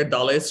scarce, and their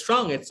dollar is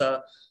strong. It's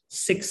a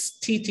 6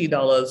 TT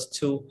dollars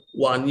to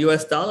 $1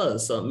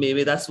 US. So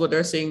maybe that's what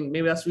they're saying.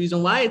 Maybe that's the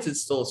reason why it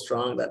is so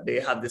strong, that they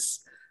have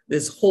this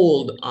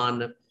hold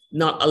on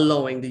not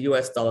allowing the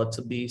US dollar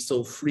to be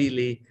so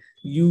freely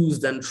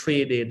used and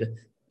traded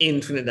in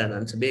Trinidad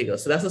and Tobago.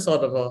 So that's a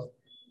sort of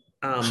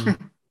a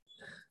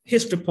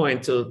history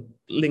point to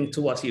link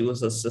to what he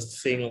was just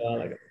saying a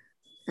while ago.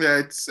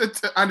 Yeah,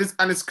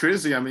 it's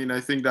crazy. I mean,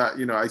 I think that,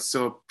 I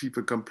saw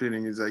people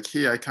complaining. It's like,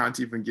 hey, I can't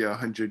even get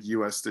 100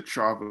 US to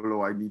travel,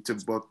 or I need to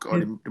book, or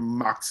the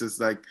max is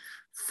like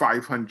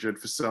 500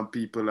 for some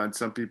people, and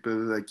some people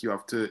like you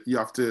have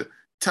to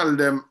tell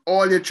them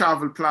all your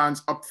travel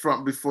plans up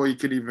front before you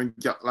could even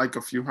get like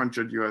a few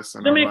hundred US.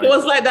 And Jamaica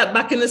was like that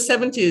back in the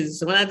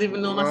 70s when I didn't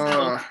even know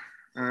myself.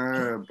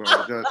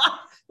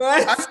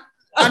 Right?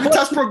 And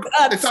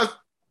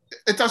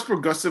it has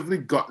progressively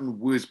gotten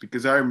worse,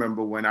 because I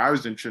remember when I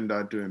was in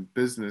Trinidad doing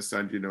business,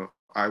 and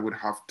I would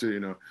have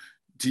to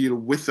deal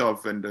with our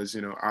vendors,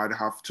 I'd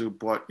have to,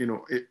 but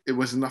it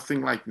was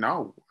nothing like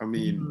now. I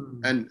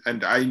mean, and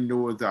I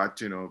know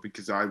that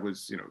because I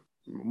was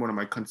one of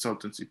my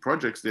consultancy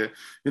projects there,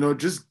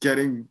 just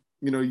getting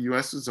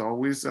US is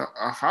always a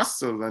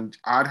hassle, and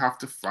I'd have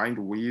to find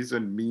ways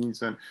and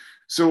means. And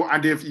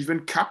they've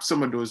even capped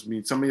some of those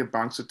means. Some of your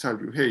banks will tell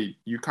you, hey,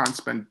 you can't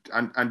spend,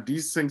 and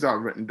these things are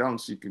written down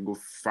so you can go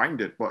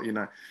find it. But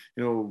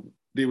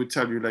they would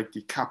tell you like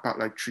you cap at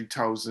like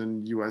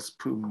 3,000 US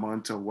per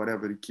month or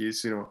whatever the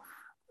case,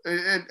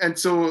 and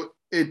so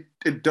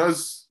it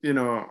does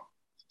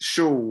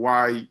show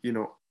why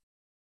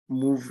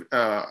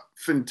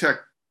fintech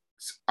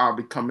are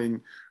becoming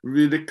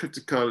really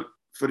critical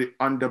for the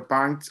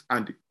underbanked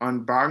and the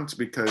unbanked,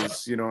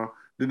 because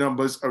the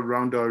numbers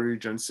around our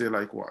region say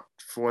like what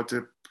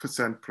 40%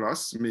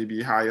 plus,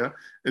 maybe higher,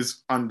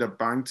 is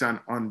underbanked and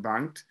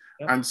unbanked.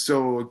 Yeah. And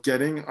so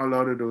getting a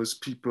lot of those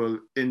people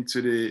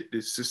into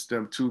the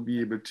system to be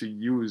able to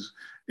use,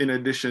 in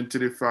addition to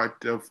the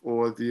fact of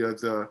all the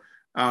other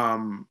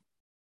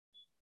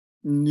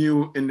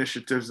new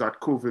initiatives that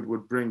COVID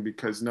would bring,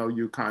 because now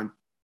you can't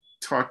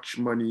touch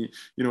money,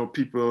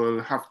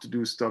 people have to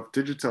do stuff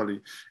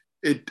digitally.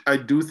 I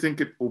do think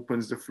it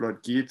opens the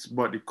floodgates,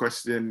 but the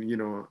question,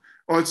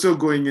 also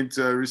going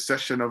into a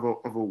recession of a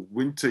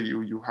winter,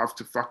 you have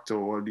to factor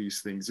all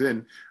these things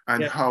in,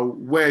 and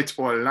where it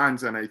all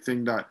lands. And I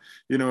think that,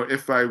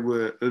 if I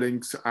were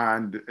Lynx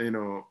and,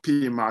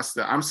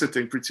 Paymaster, I'm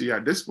sitting pretty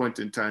at this point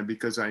in time,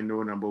 because I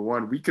know, number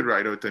one, we could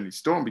ride out any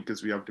storm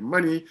because we have the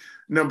money.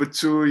 Number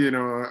two,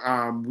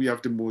 we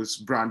have the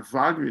most brand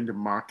value in the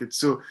market.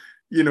 So,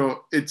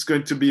 it's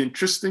going to be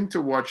interesting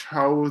to watch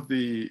how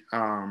they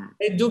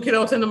duke it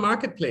out in the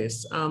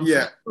marketplace.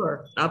 Yeah,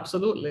 sure.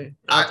 Absolutely.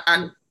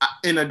 And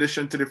in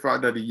addition to the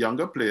fact that the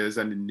younger players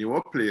and the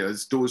newer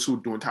players, those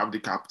who don't have the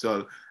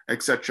capital,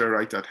 etc.,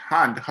 right at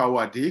hand, how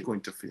are they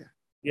going to fare?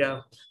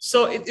 Yeah.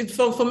 So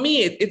for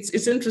me,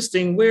 it's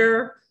interesting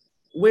where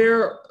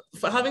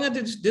for having a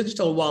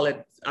digital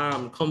wallet,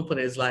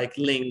 companies like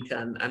Link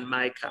and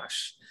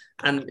MyCash.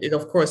 And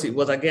of course, it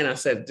was, again, I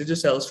said,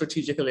 Digicel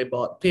strategically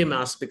bought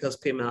Paymaster because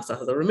Paymaster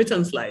has a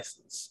remittance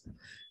license.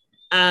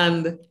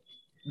 And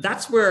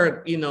that's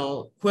where,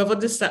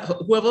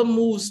 whoever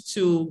moves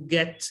to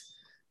get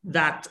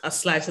a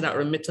slice of that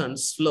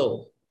remittance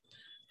flow,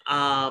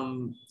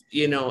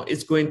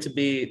 is going to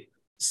be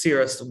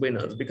serious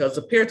winners, because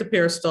the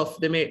peer-to-peer stuff,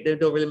 they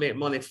don't really make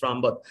money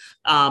from, but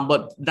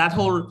that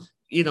whole,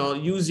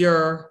 use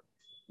your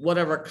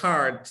whatever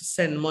card to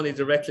send money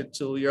directly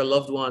to your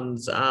loved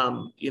one's,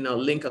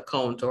 Link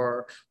account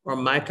or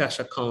MyCash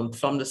account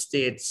from the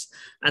States,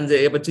 and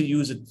they're able to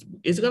use it.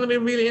 It's going to be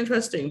really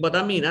interesting. But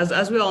I mean,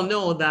 as we all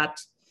know, that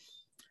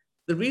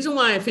the reason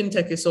why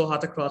fintech is so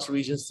hot across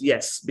regions,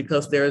 yes,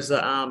 because there's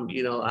a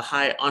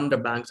high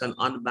underbanked and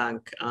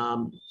unbanked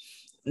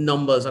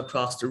numbers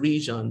across the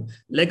region.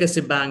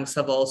 Legacy banks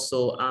have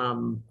also,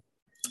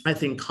 I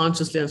think,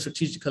 consciously and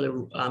strategically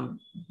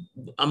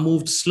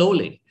moved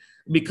slowly,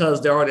 because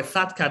there are the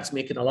fat cats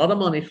making a lot of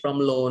money from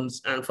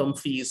loans and from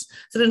fees.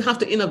 So they didn't have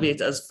to innovate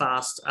as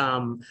fast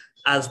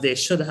as they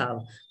should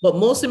have. But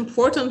most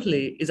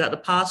importantly is that the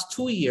past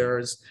 2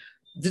 years,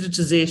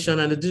 digitization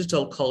and the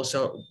digital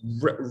culture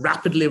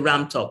rapidly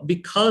ramped up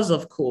because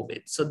of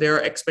COVID. So there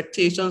are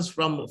expectations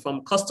from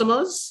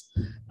customers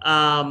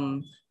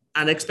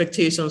and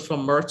expectations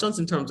from merchants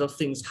in terms of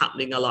things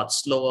happening a lot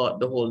slower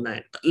the whole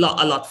night, a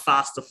lot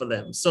faster for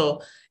them.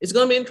 So it's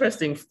going to be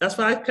interesting. That's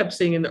why I kept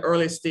saying in the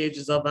early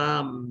stages of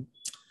our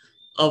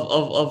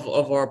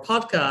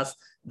podcast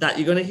that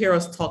you're going to hear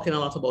us talking a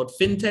lot about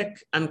fintech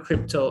and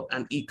crypto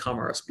and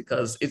e-commerce,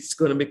 because it's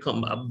going to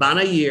become a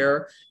banner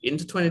year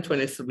into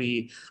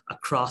 2023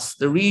 across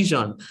the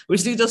region,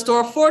 which leads us to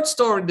our fourth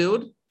story,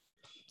 dude.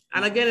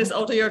 And again, it's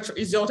out of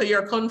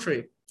your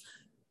country.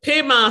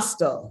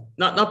 Paymaster,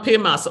 not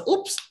Paymaster,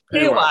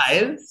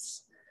 Paywise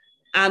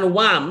and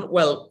Wham.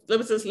 Well,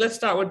 let's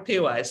start with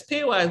Paywise.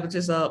 Paywise, which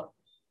is a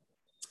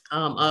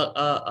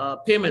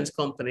payments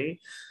company,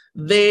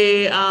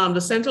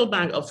 the Central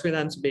Bank of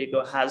Trinidad and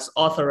Tobago has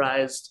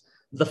authorized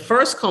the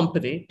first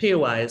company,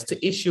 Paywise,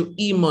 to issue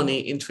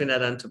e-money in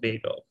Trinidad and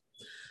Tobago.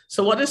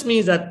 So what this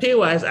means is that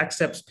Paywise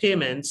accepts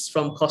payments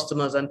from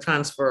customers and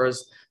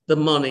transfers the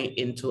money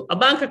into a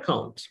bank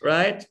account,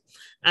 right?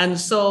 And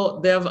so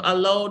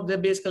they're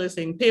basically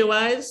saying,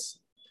 Paywise,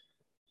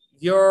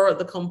 you're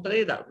the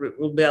company that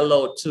will be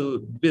allowed to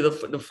be the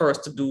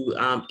first to do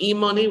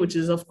e-money, which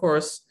is, of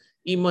course,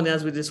 e-money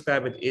as we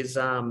describe it is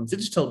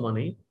digital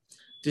money,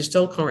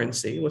 digital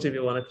currency, whatever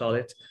you want to call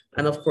it.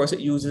 And of course,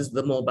 it uses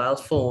the mobile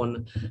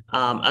phone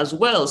as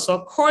well. So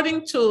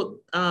according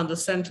to the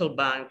central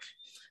bank,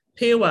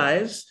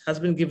 Paywise has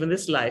been given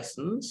this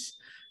license.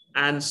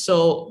 And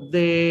so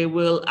they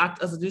will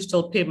act as a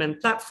digital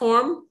payment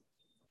platform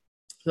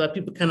so that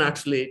people can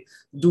actually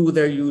do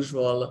their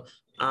usual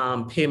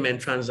payment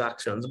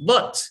transactions.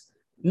 But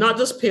not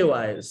just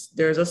Paywise.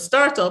 There's a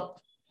startup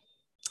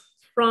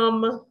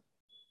from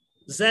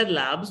Z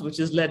Labs, which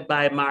is led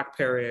by Mark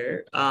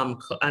Perrier,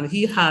 and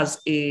he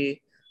has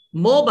a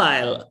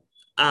mobile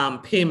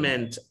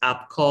payment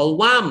app called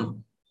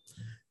Wham.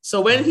 So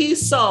when he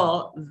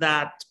saw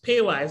that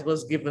Paywise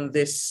was given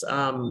this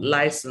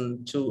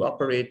license to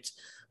operate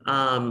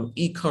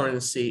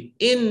e-currency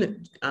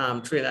in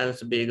Trinidad and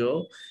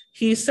Tobago,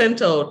 he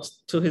sent out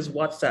to his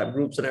WhatsApp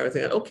groups and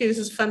everything, okay, this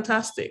is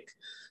fantastic.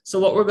 So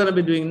what we're going to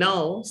be doing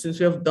now, since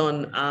we have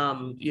done,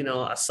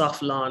 a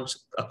soft launch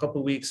a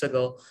couple of weeks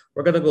ago,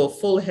 we're going to go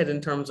full ahead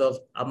in terms of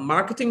a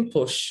marketing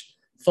push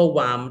for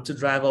Wham to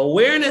drive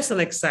awareness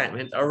and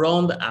excitement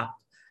around the app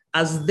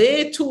as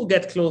they too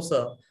get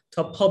closer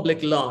to a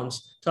public launch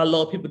to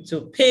allow people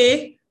to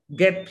pay,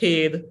 get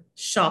paid,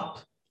 shop,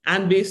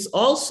 and be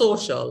all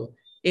social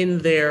in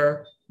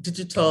their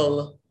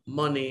digital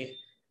money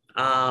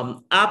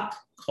app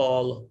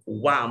called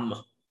Wham.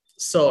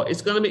 So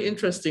it's going to be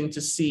interesting to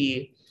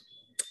see,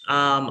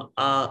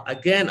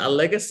 again, a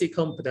legacy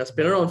company that's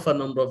been around for a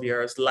number of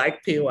years,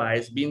 like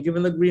Paywise, being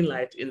given the green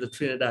light in the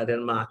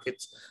Trinidadian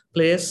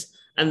marketplace.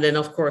 And then,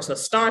 of course, a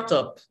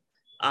startup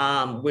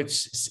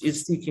which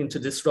is seeking to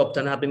disrupt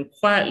and have been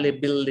quietly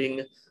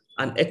building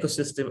an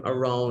ecosystem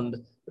around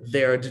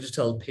their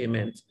digital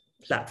payment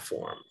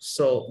platform.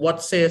 So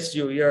what says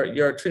you?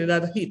 You're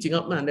Trinidad heating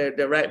up, man.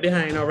 They're right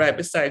behind or right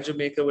beside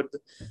Jamaica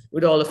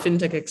with all the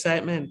fintech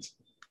excitement.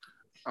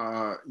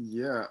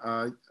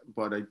 Yeah,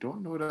 but I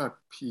don't know that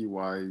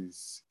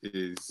PWise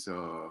is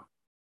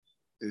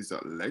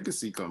a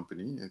legacy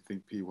company. I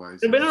think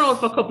PWise They've been around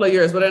for a couple of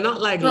years, but they're not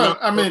like no, long,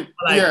 I mean,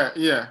 like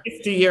yeah.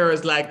 50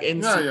 years like Yeah,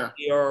 NCT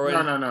yeah. or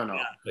No.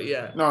 yeah, but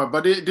yeah. No,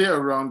 but they're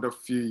around a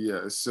few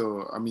years.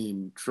 So I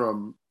mean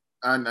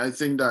and I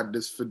think that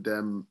this for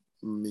them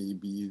may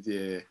be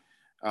their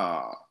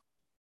uh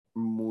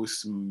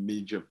most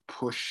major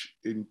push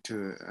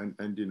into and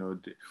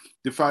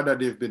the fact that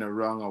they've been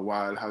around a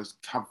while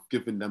have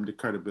given them the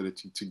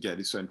credibility to get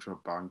the central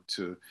bank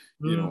to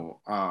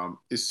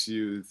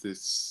issue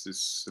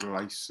this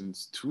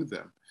license to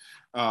them.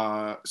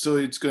 So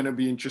it's going to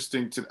be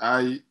interesting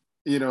to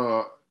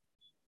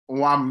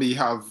one may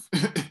have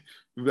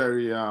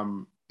very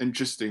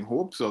interesting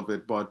hopes of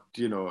it, but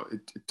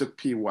it took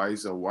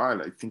PWise a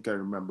while. I think I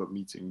remember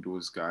meeting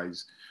those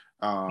guys.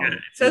 Yeah, it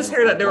says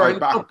here A that they were while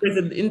back.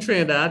 incorporated in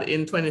Trinidad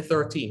in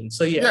 2013.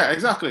 So yeah. Yeah,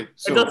 exactly.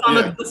 So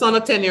it's on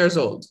a 10 years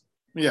old.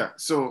 Yeah.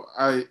 So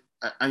I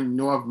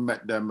know I've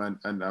met them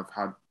and I've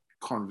had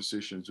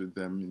conversations with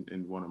them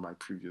in one of my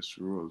previous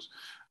roles,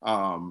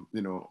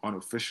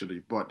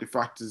 unofficially. But the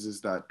fact is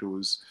that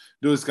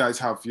those guys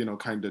have,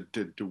 kind of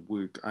did the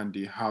work and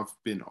they have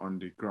been on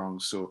the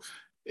ground. So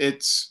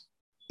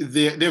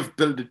they've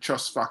built the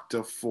trust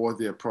factor for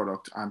their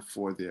product and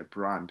for their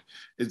brand.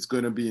 It's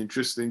going to be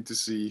interesting to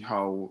see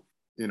how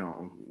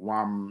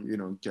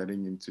WAM,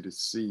 getting into the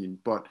scene.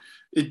 But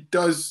it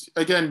does,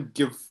 again,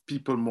 give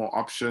people more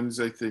options,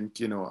 I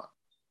think,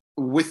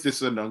 with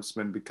this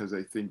announcement, because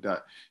I think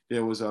that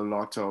there was a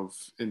lot of,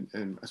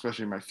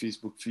 especially in my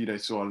Facebook feed, I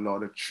saw a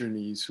lot of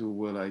Trinis who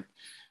were like,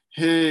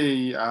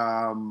 hey,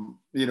 and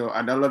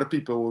a lot of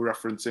people were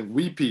referencing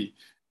Weepy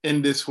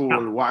in this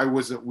whole, why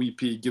wasn't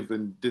Weepy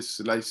given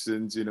this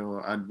license,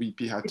 and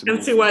Weepy had to. You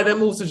can see why they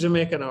moved to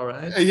Jamaica now,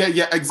 right?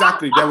 Yeah,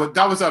 exactly.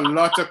 That was a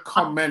lot of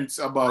comments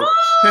about,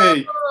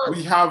 hey,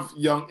 we have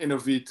young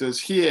innovators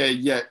here,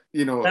 yet,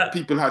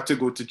 people had to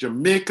go to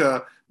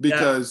Jamaica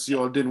because you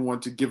all didn't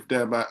want to give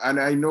them. And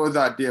I know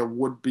that there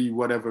would be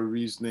whatever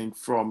reasoning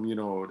from,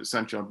 the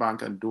central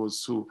bank and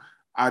those who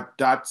at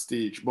that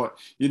stage. But,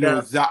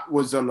 that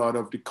was a lot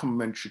of the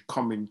commentary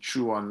coming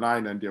through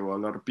online. And there were a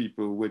lot of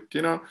people with,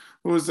 who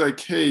was like,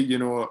 hey,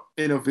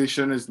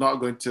 innovation is not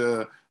going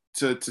to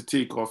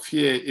take off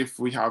here if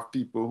we have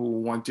people who are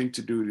wanting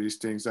to do these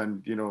things.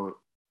 And,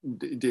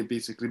 they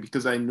basically,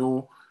 because I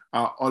know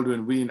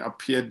Alwyn Wayne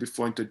appeared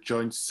before into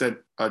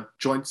a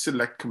joint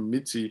select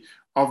committee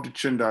of the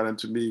Trinidad and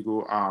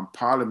Tobago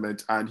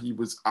Parliament, and he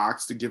was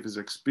asked to give his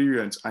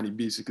experience, and he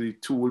basically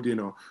told,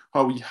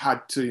 how he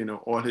had to,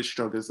 all his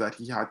struggles that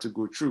he had to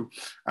go through.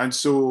 And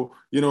so,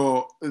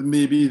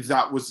 maybe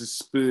that was the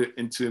spur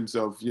in terms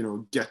of,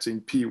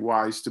 getting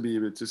PWise to be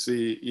able to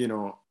say,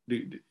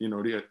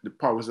 the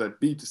powers that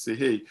be to say,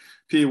 hey,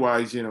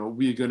 PWise,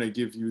 we're going to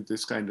give you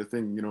this kind of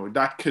thing,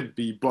 that could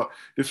be. But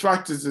the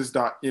fact is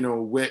that,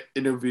 where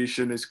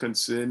innovation is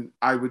concerned,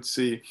 I would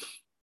say,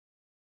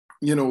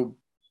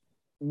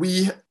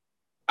 we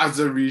as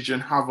a region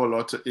have a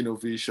lot of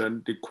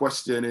innovation. The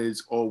question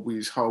is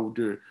always how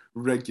the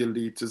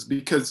regulators,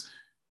 because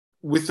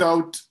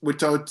without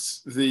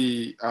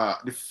the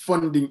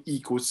funding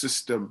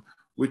ecosystem,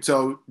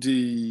 without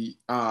the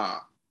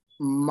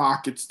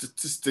market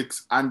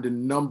statistics and the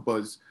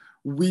numbers,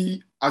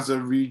 we as a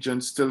region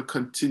still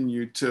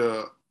continue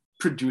to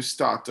produce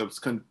startups,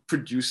 can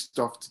produce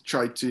stuff to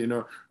try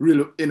to,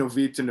 really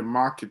innovate in the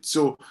market.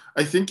 So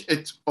I think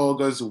it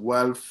augurs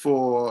well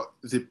for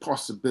the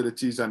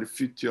possibilities and the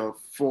future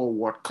for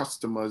what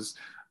customers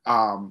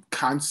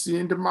can see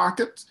in the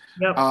market.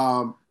 Yep.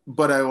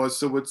 But I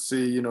also would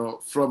say,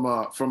 from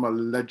a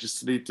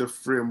legislative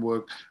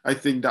framework, I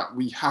think that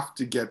we have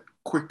to get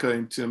quicker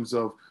in terms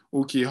of,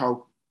 okay,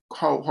 how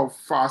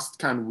fast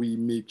can we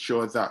make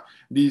sure that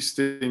these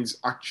things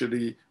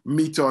actually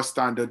meet our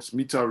standards,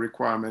 meet our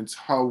requirements,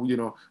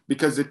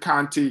 because it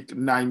can't take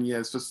 9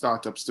 years for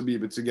startups to be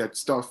able to get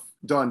stuff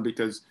done,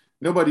 because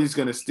nobody's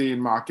going to stay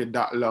in market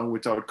that long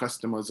without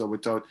customers or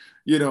without,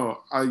 we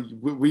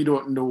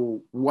don't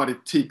know what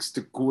it takes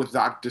to go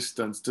that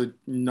distance to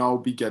now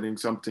be getting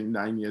something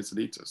 9 years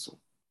later. So.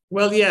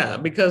 Well, yeah,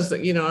 because,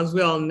 as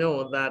we all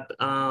know that,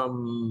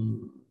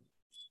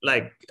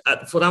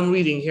 what I'm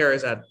reading here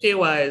is that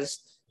PWise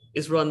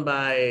is run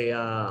by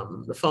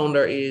the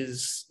founder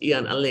is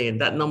Ian Allain.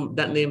 That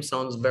name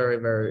sounds very,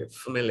 very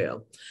familiar.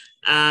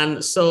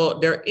 And so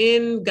they're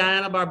in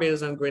Guyana,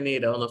 Barbados, and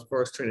Grenada, and of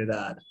course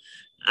Trinidad.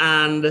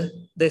 And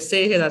they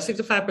say here that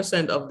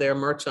 65% of their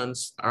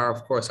merchants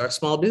are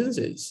small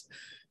businesses.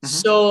 Mm-hmm.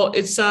 So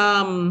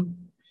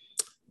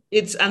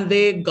and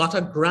they got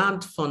a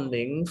grant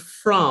funding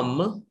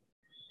from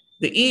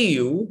the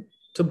EU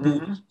to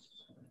boost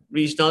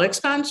regional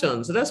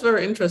expansion. So that's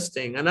very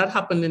interesting. And that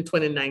happened in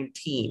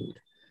 2019,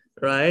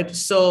 right?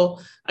 So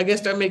I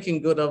guess they're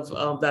making good of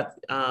that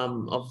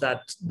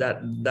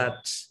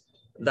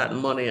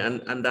money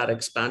and that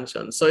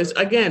expansion. So it's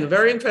again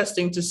very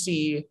interesting to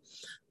see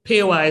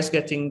Paywise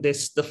getting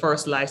the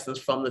first license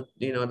from the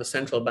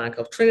Central Bank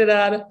of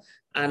Trinidad.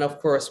 And of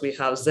course, we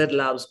have Z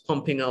Labs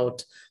pumping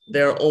out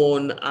their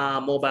own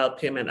mobile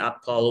payment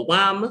app called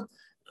WAM.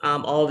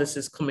 All this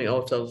is coming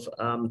out of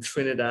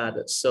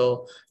Trinidad.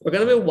 So we're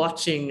going to be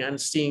watching and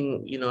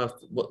seeing, if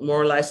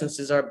more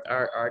licenses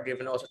are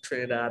given out of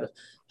Trinidad.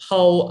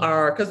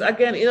 Because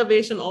again,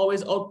 innovation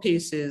always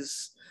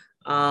outpaces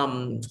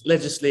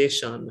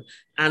legislation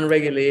and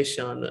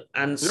regulation.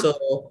 And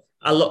so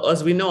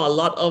as we know, a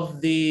lot of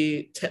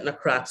the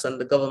technocrats and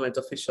the government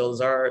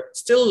officials are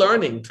still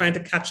learning, trying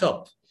to catch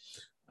up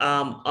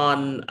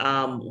on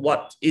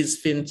what is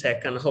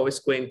fintech and how it's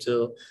going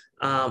to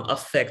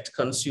affect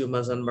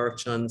consumers and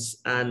merchants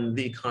and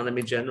the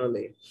economy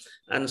generally.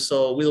 And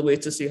so we'll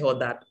wait to see how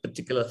that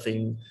particular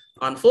thing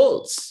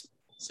unfolds.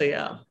 So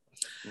yeah.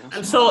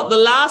 And so the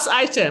last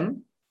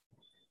item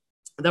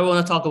that we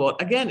want to talk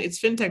about, again, it's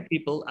fintech,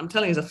 people. I'm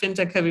telling you, it's a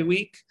fintech heavy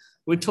week.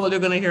 We told you're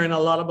going to hear a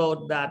lot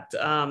about that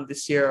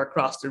this year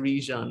across the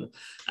region.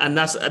 And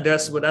that's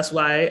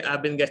why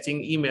I've been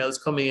getting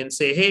emails coming in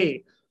say,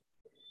 hey,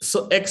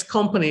 so X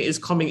company is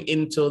coming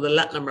into the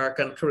Latin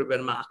American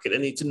Caribbean market. I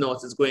need to know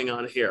what is going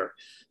on here.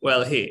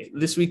 Well, hey,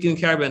 This Week in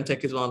Caribbean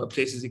Tech is one of the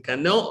places you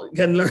can learn.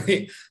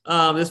 This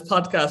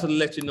podcast will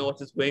let you know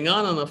what is going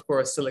on. And of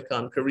course,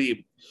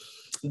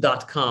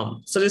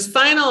 SiliconCarib.com. So this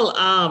final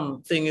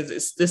thing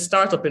is this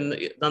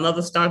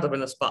another startup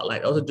in the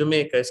spotlight out of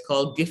Jamaica. It's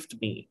called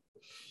GiftMe.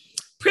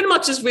 Pretty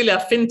much it's really a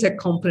fintech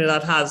company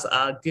that has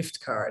a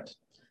gift card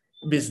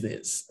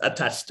business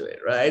attached to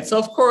it, right? So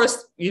of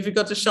course, if you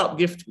go to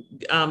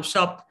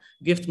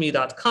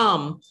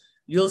shopgiftme.com,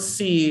 you'll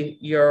see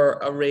your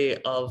array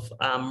of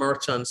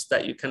merchants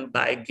that you can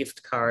buy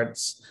gift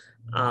cards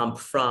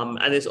from.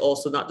 And it's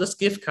also not just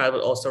gift card,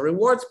 but also a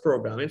rewards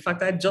program. In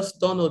fact, I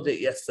just downloaded it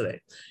yesterday.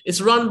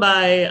 It's run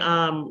by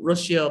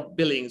Rochelle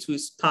Billings,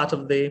 who's part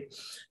of the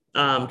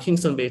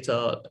Kingston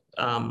Beta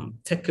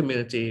tech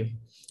community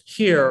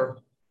here.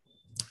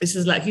 This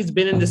is like, he's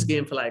been in this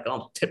game for like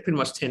pretty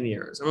much 10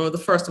 years. I remember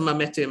the first time I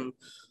met him,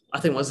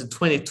 I think it was in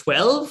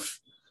 2012,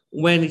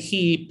 when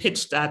he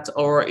pitched at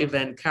our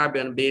event,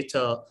 Caribbean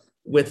Beta,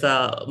 with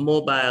a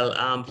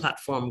mobile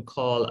platform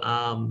called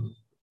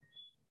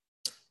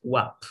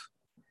WAP.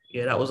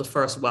 Yeah, that was the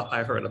first WAP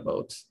I heard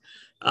about.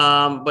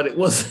 But it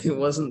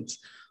wasn't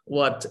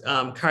what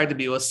Cardi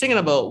B was singing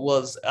about. It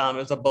was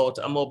about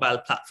a mobile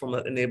platform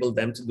that enabled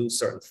them to do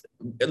certain things,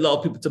 allow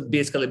people to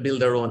basically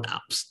build their own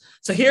apps.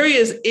 So here he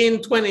is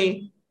in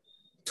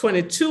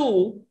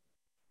 2022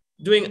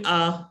 doing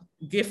a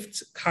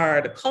gift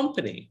card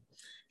company.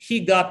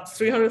 He got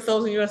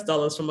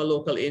 $300,000 from a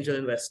local angel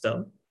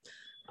investor.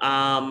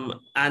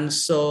 And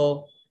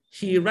so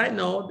he right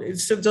now,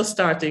 it's still just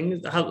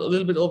starting, have a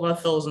little bit over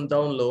 1,000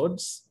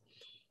 downloads.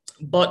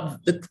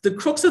 But the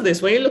crux of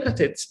this, when you look at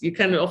it, you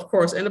can, of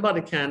course,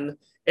 anybody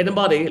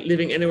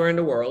living anywhere in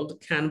the world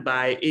can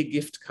buy a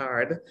gift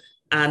card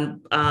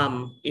and,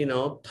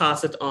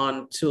 pass it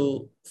on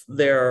to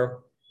their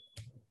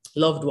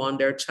loved one,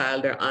 their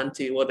child, their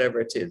auntie, whatever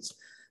it is.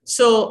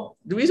 So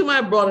the reason why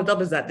I brought it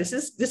up is that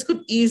this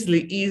could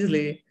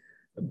easily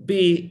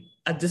be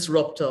a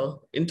disruptor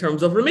in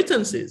terms of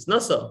remittances,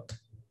 not so?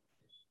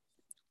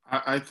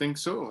 I think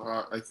so.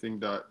 I think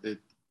that it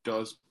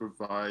does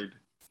provide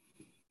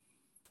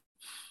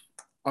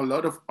a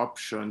lot of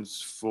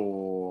options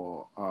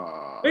for.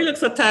 You look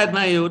so tired,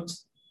 my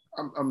youth.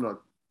 I'm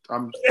not.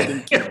 I'm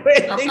thinking.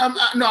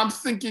 I'm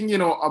thinking.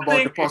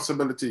 About the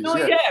possibilities.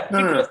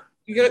 No.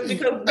 Because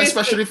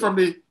especially from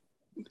the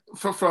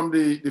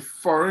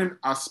foreign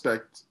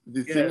aspect.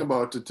 The thing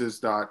about it is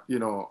that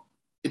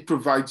it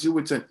provides you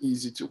with an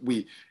easy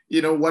way.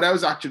 What I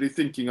was actually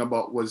thinking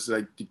about was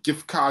like the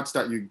gift cards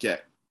that you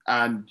get.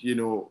 And,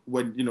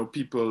 when,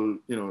 people,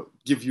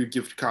 give you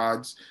gift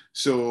cards.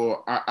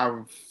 So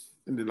I've,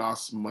 in the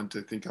last month,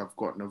 I think I've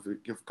gotten a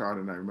gift card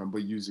and I remember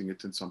using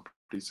it in some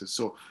places.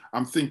 So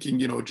I'm thinking,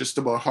 just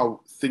about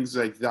how things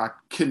like that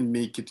can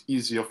make it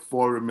easier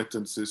for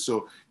remittances.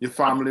 So your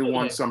family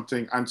wants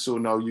something. And so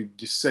now you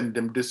send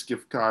them this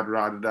gift card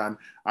rather than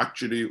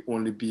actually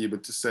only be able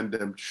to send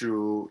them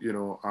through,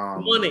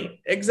 money.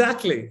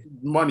 Exactly.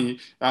 Money.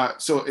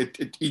 So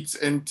it eats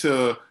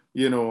into,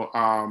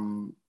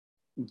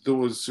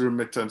 those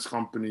remittance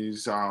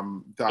companies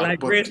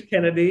Grace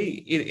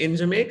Kennedy in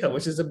Jamaica,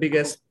 which is the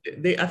biggest.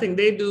 I think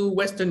they do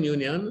Western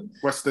Union.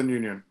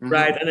 Mm-hmm.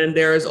 Right, and then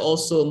there is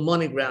also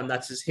MoneyGram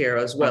that is here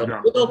as well.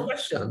 Without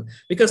question,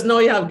 because now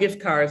you have gift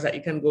cards that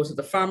you can go to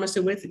the pharmacy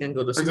with, you can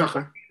go to the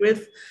supermarket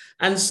with,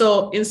 and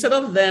so instead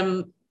of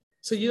them,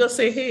 so you just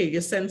say, hey,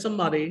 you send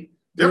somebody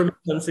the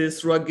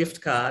remittances through a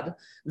gift card,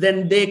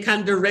 then they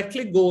can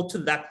directly go to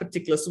that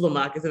particular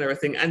supermarket and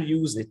everything and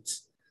use it.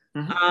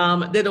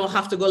 Mm-hmm. They don't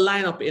have to go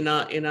line up in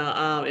a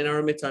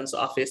remittance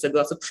office. They don't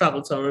have to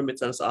travel to a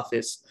remittance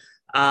office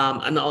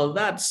and all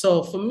that.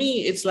 So for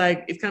me, it's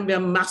like it can be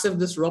a massive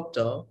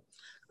disruptor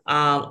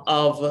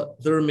of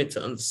the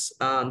remittance,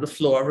 the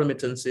flow of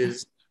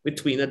remittances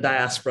between the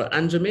diaspora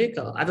and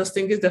Jamaica. I just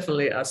think it's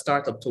definitely a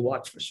startup to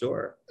watch for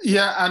sure.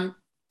 Yeah,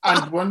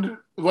 and one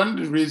of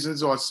the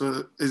reasons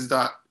also is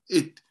that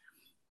it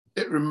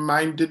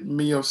reminded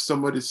me of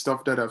some of the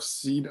stuff that I've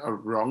seen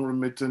around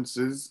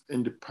remittances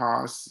in the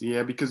past.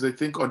 Yeah, because I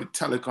think on the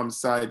telecom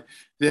side,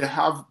 there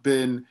have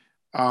been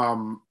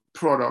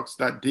products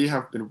that they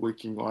have been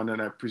working on,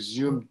 and I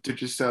presume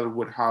Digicel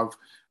would have.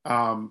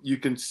 You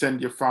can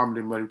send your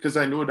family money because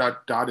I know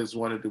that that is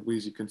one of the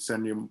ways you can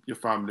send your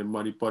family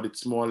money, but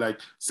it's more like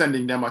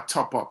sending them a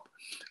top up.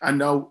 And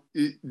now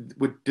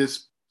with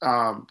this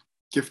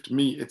Gift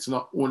Me, it's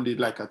not only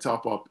like a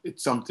top up,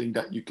 it's something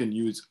that you can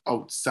use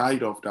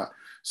outside of that.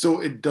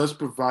 So it does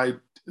provide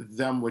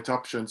them with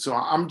options. So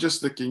I'm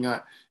just looking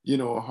at,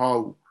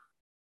 how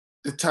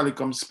the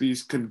telecom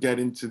space can get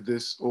into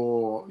this,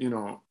 or,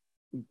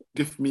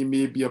 Gift Me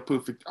may be a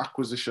perfect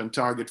acquisition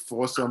target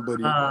for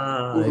somebody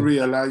who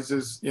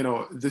realizes,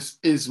 this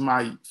is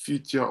my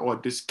future, or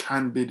this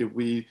can be the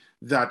way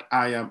that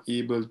I am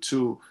able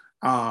to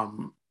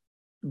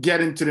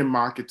get into the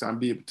market and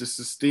be able to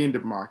sustain the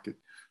market.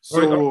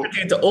 Or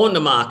to own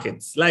the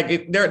markets.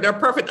 Like they're a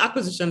perfect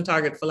acquisition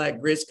target for like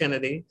Grace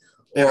Kennedy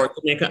or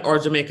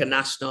Jamaica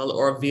National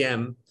or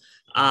VM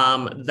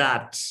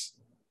that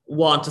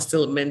want to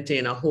still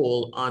maintain a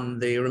hold on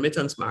the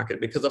remittance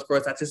market, because of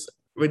course that is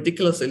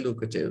ridiculously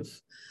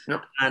lucrative.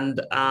 Yep.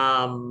 And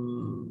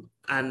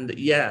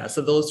yeah,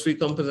 so those three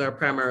companies are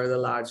primarily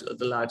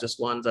the largest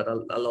ones that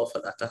allow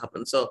for that to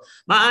happen. So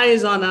my eye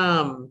is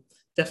on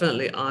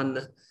definitely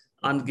on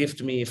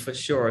Gift Me for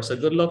sure. So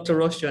good luck to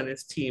Russia and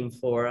his team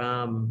for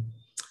how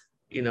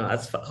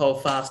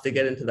fast they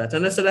get into that.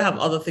 And I said I have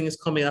other things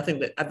coming. I think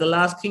that at the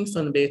last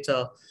Kingston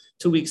beta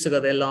 2 weeks ago,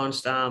 they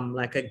launched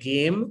like a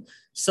game.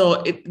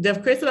 So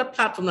they've created a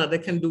platform that they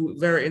can do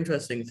very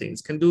interesting things.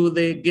 Can do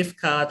the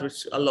gift card,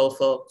 which allow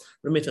for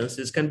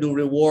remittances, can do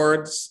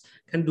rewards,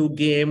 can do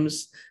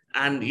games.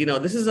 And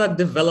this is a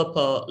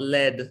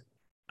developer-led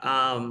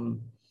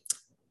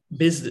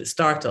business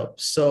startup.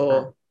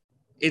 So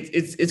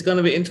it's going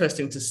to be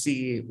interesting to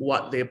see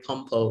what they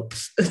pump out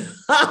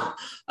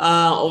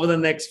over the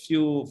next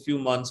few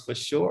months for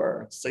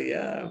sure. So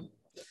yeah,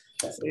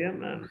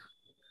 man.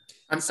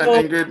 And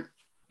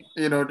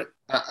Ingrid,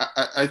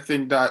 I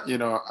think that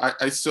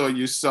I saw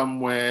you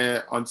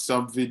somewhere on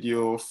some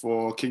video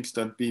for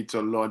Kingston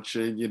Beta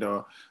launching.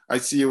 I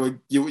see you were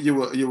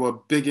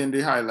big in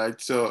the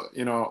highlights. So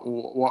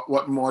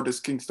what more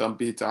does Kingston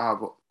Beta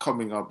have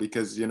coming up?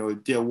 Because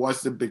there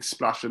was the big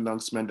splash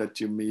announcement that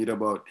you made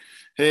about,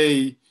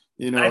 hey,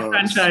 I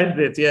franchised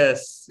it.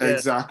 Yes,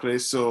 exactly.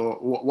 Yes. So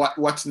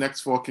what's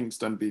next for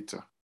Kingston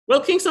Beta?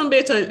 Well, Kingston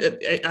Beta,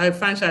 I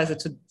franchised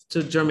it to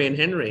Jermaine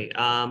Henry,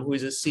 who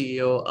is the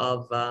CEO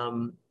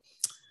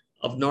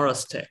of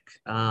Norris Tech.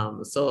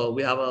 So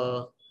we have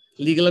a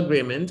legal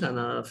agreement and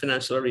a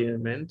financial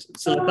agreement.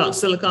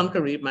 Silicon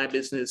Carib, my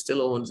business,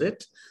 still owns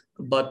it,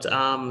 but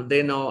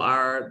they now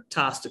are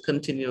tasked to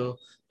continue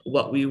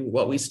what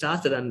we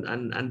started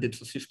and did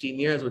for 15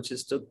 years, which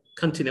is to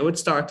continue with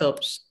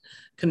startups,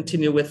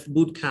 continue with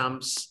boot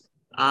camps,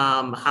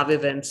 have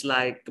events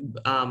like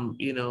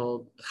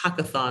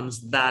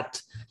hackathons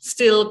that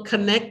still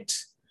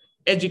connect,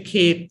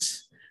 educate,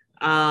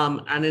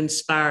 and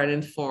inspire and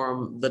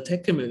inform the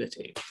tech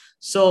community.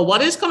 So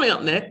what is coming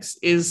up next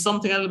is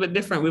something a little bit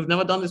different. We've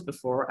never done this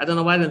before. I don't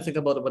know why I didn't think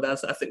about it, but I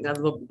think that's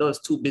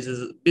those two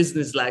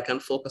business-like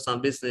and focus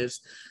on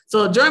business.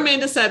 So Jermaine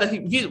decided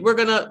that we're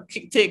gonna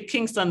take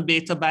Kingston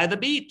Beta by the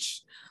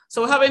beach.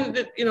 So we're having,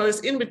 this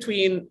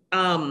in-between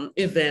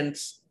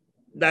events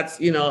that's,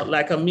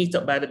 like a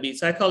meetup by the beach.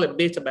 So I call it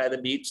Beta by the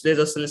Beach. They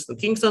just listen.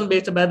 Kingston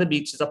Beta by the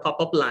Beach is a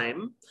pop-up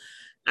Lime.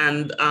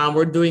 And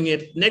we're doing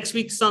it next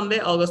week, Sunday,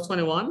 August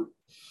 21,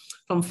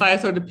 from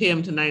 5:30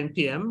 p.m. to 9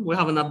 p.m. We're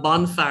having a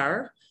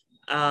bonfire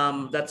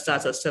that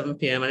starts at 7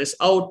 p.m. And it's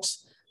out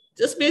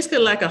just basically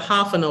like a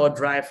half an hour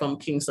drive from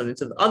Kingston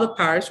into the other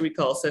parish we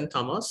call St.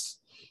 Thomas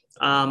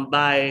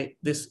by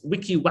this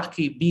Wiki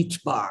Wacky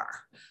Beach Bar.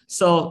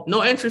 So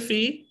no entry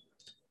fee,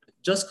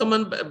 just come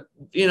and,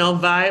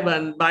 vibe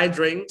and buy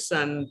drinks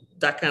and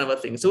that kind of a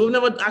thing. So we've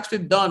never actually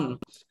done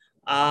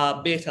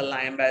Beta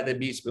Lime by the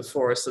beach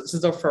before. So this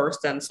is our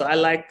first. And so I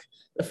like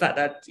the fact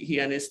that he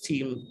and his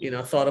team,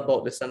 thought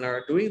about this and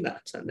are doing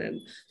that. And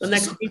then the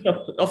next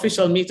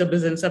official meetup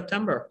is in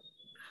September.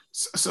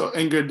 So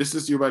Ingrid, this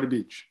is you by the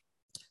beach.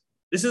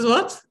 This is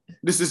what?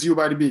 This is you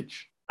by the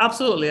beach.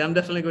 Absolutely. I'm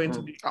definitely going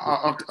to be.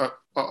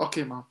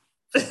 Okay, ma'am.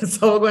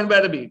 So we're going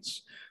by the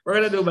beach. We're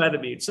going to do by the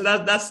beach. So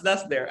that's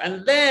there.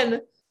 And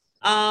then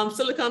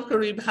Silicon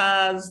Carib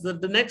has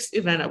the next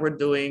event that we're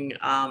doing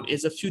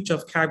is a Future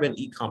of Caribbean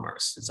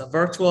E-commerce. It's a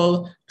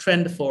virtual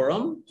trend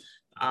forum.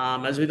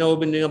 As we know, we've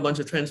been doing a bunch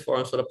of trend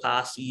forums for the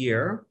past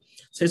year.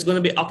 So it's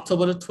going to be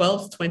October the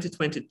 12th,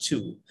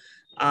 2022.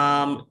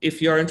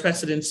 If you're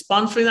interested in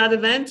sponsoring that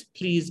event,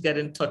 please get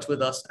in touch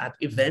with us at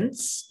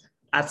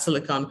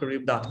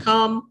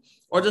events@siliconcarib.com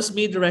or just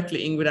me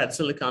directly, Ingrid at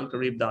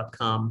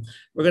siliconcarib.com.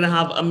 We're going to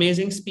have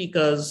amazing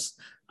speakers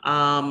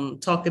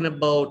talking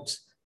about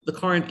the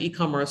current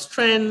e-commerce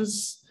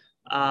trends,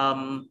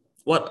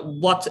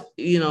 what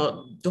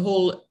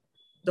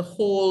the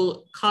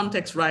whole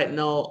context right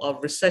now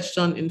of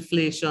recession,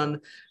 inflation,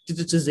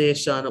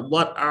 digitization.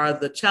 What are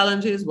the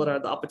challenges? What are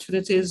the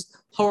opportunities?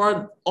 How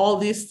are all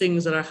these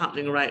things that are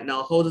happening right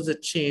now? How does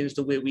it change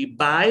the way we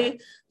buy,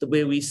 the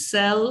way we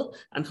sell,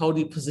 and how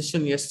do you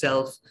position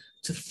yourself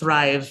to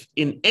thrive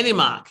in any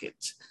market?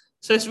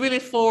 So it's really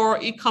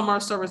for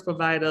e-commerce service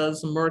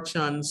providers,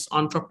 merchants,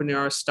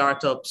 entrepreneurs,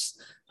 startups.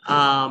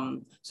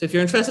 So if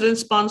you're interested in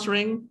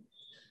sponsoring,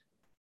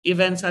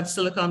 events at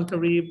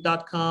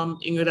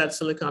siliconcarib.com, Ingrid at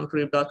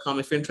siliconcarib.com.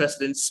 If you're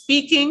interested in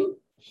speaking,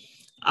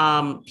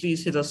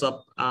 please hit us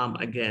up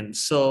again.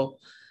 So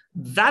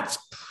that's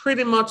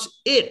pretty much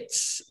it.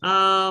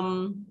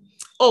 One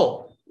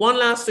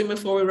last thing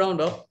before we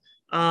round up.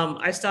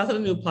 I started a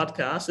new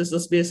podcast. This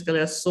is basically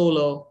a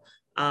solo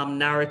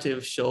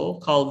narrative show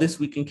called This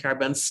Week in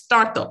Caribbean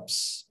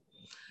Startups.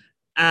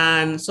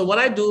 And so what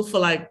I do for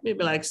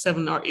maybe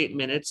 7 or 8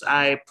 minutes,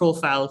 I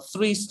profile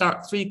three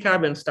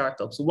Caribbean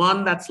startups.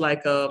 One that's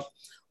like a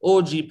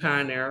OG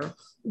pioneer,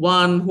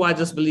 one who I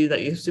just believe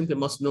that you simply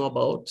must know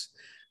about,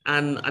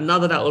 and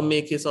another that will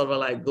make you sort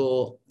of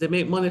go, they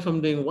make money from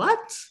doing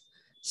what?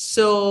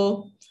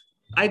 So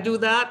I do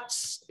that.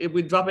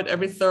 We drop it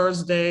every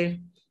Thursday,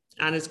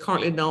 and it's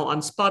currently now on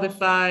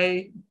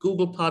Spotify,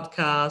 Google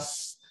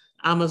Podcasts,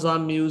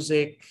 Amazon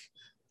Music,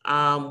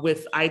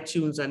 with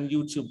iTunes and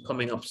YouTube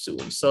coming up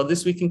soon. So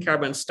This Week in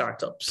Caribbean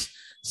Startups.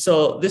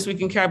 So This Week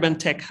in Caribbean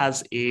Tech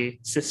has a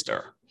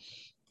sister.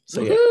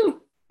 So yeah.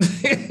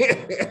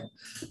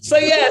 So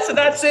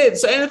that's it.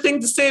 So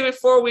anything to say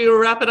before we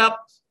wrap it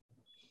up?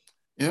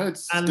 Yeah,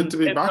 it's good to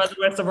be back. For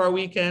the rest of our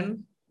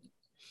weekend.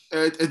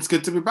 It's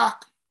good to be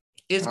back.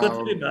 It's good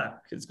to be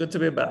back. It's good to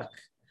be back.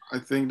 I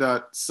think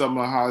that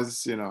summer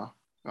has,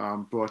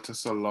 brought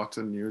us a lot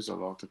of news, a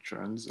lot of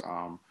trends.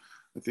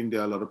 I think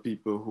there are a lot of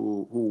people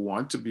who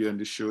want to be on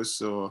the show.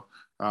 So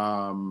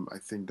I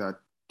think that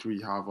we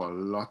have a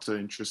lot of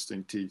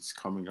interesting things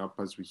coming up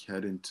as we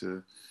head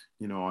into,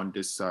 on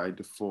this side,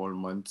 the fall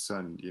months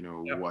and,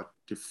 what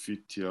the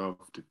future of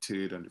the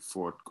third and the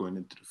fourth, going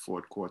into the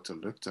fourth quarter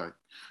looked like.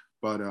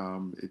 But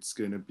it's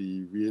going to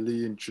be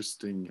really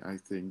interesting, I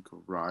think,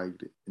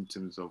 ride in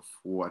terms of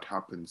what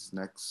happens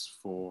next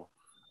for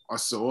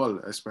us all,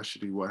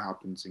 especially what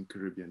happens in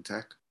Caribbean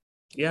tech.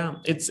 Yeah,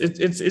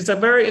 it's a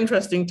very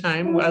interesting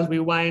time as we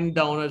wind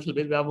down a little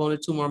bit. We have only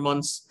 2 more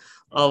months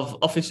of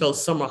official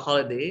summer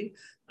holiday.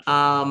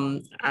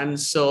 And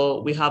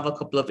so we have a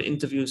couple of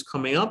interviews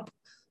coming up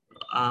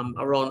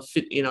around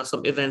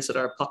some events that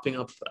are popping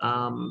up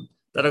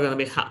that are going to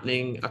be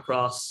happening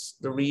across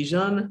the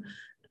region.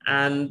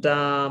 And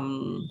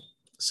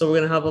so we're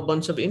going to have a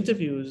bunch of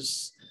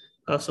interviews,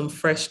 some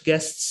fresh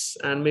guests,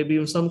 and maybe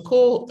even some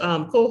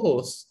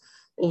co-hosts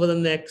over the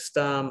next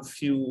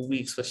few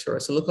weeks for sure.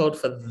 So look out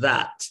for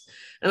that.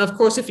 And of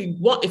course, if you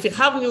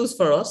have news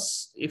for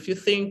us, if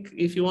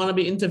you want to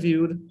be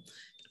interviewed,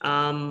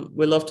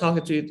 we love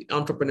talking to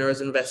entrepreneurs,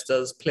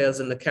 investors,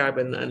 players in the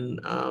Caribbean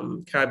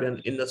and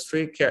Caribbean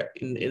industry,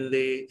 in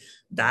the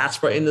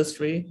diaspora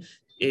industry.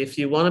 If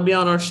you want to be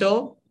on our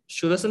show,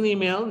 shoot us an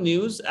email,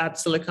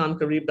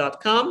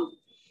 news@siliconcarib.com.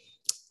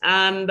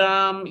 And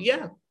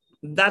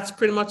that's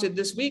pretty much it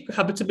this week.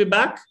 Happy to be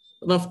back.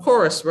 And of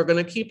course, we're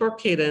going to keep our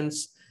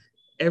cadence.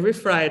 Every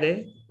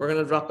Friday, we're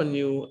going to drop a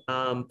new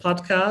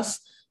podcast.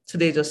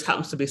 Today just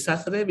happens to be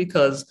Saturday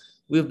because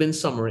we've been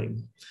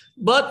summering.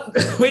 But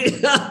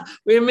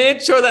we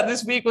made sure that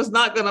this week was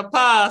not going to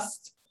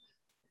pass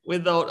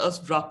without us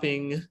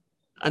dropping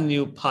a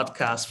new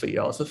podcast for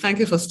y'all. So thank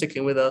you for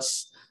sticking with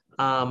us.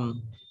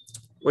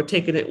 We're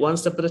taking it one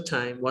step at a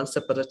time.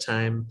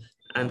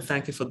 And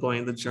thank you for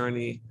going the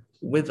journey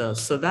with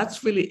us. So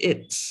that's really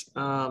it.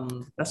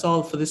 That's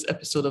all for this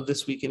episode of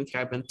This Week in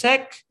Caribbean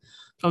Tech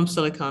from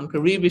Silicon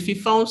Carib. If you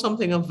found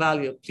something of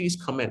value, please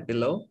comment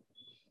below.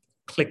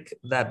 Click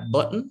that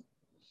button,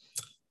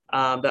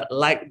 that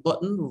like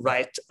button,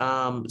 right?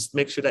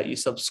 Make sure that you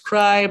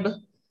subscribe.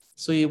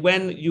 So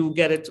when you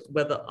get it,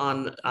 whether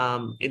on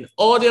in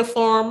audio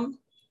form,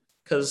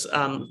 because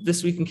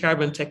This Week in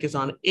Caribbean Tech is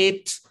on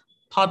 8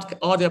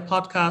 audio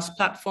podcast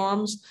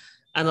platforms.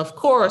 And of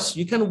course,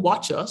 you can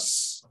watch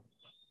us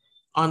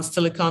on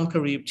Silicon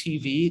Carib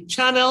TV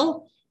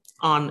channel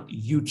on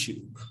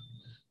YouTube.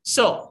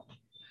 So,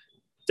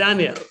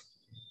 Daniel,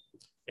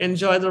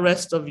 enjoy the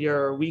rest of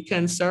your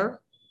weekend, sir.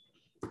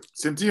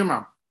 Same to you,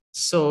 ma'am.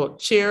 So,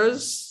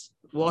 cheers,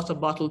 water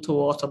bottle to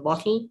water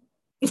bottle.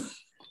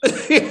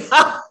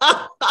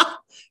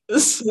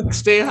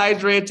 Stay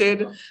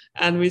hydrated,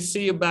 and we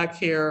see you back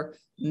here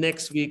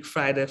next week,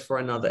 Friday, for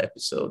another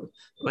episode.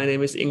 My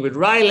name is Ingrid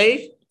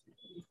Riley.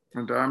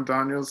 And I'm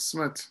Daniel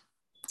Smith.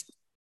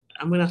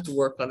 I'm going to have to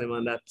work on him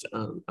on that.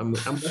 I'm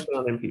working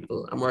on him,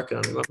 people. I'm working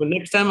on him. But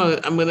next time,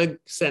 I'm going to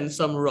send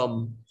some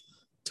rum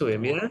to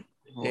him, yeah?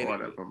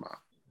 Whatever, man.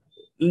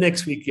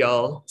 Next week,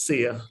 y'all.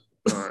 See ya.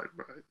 All right,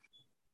 bye.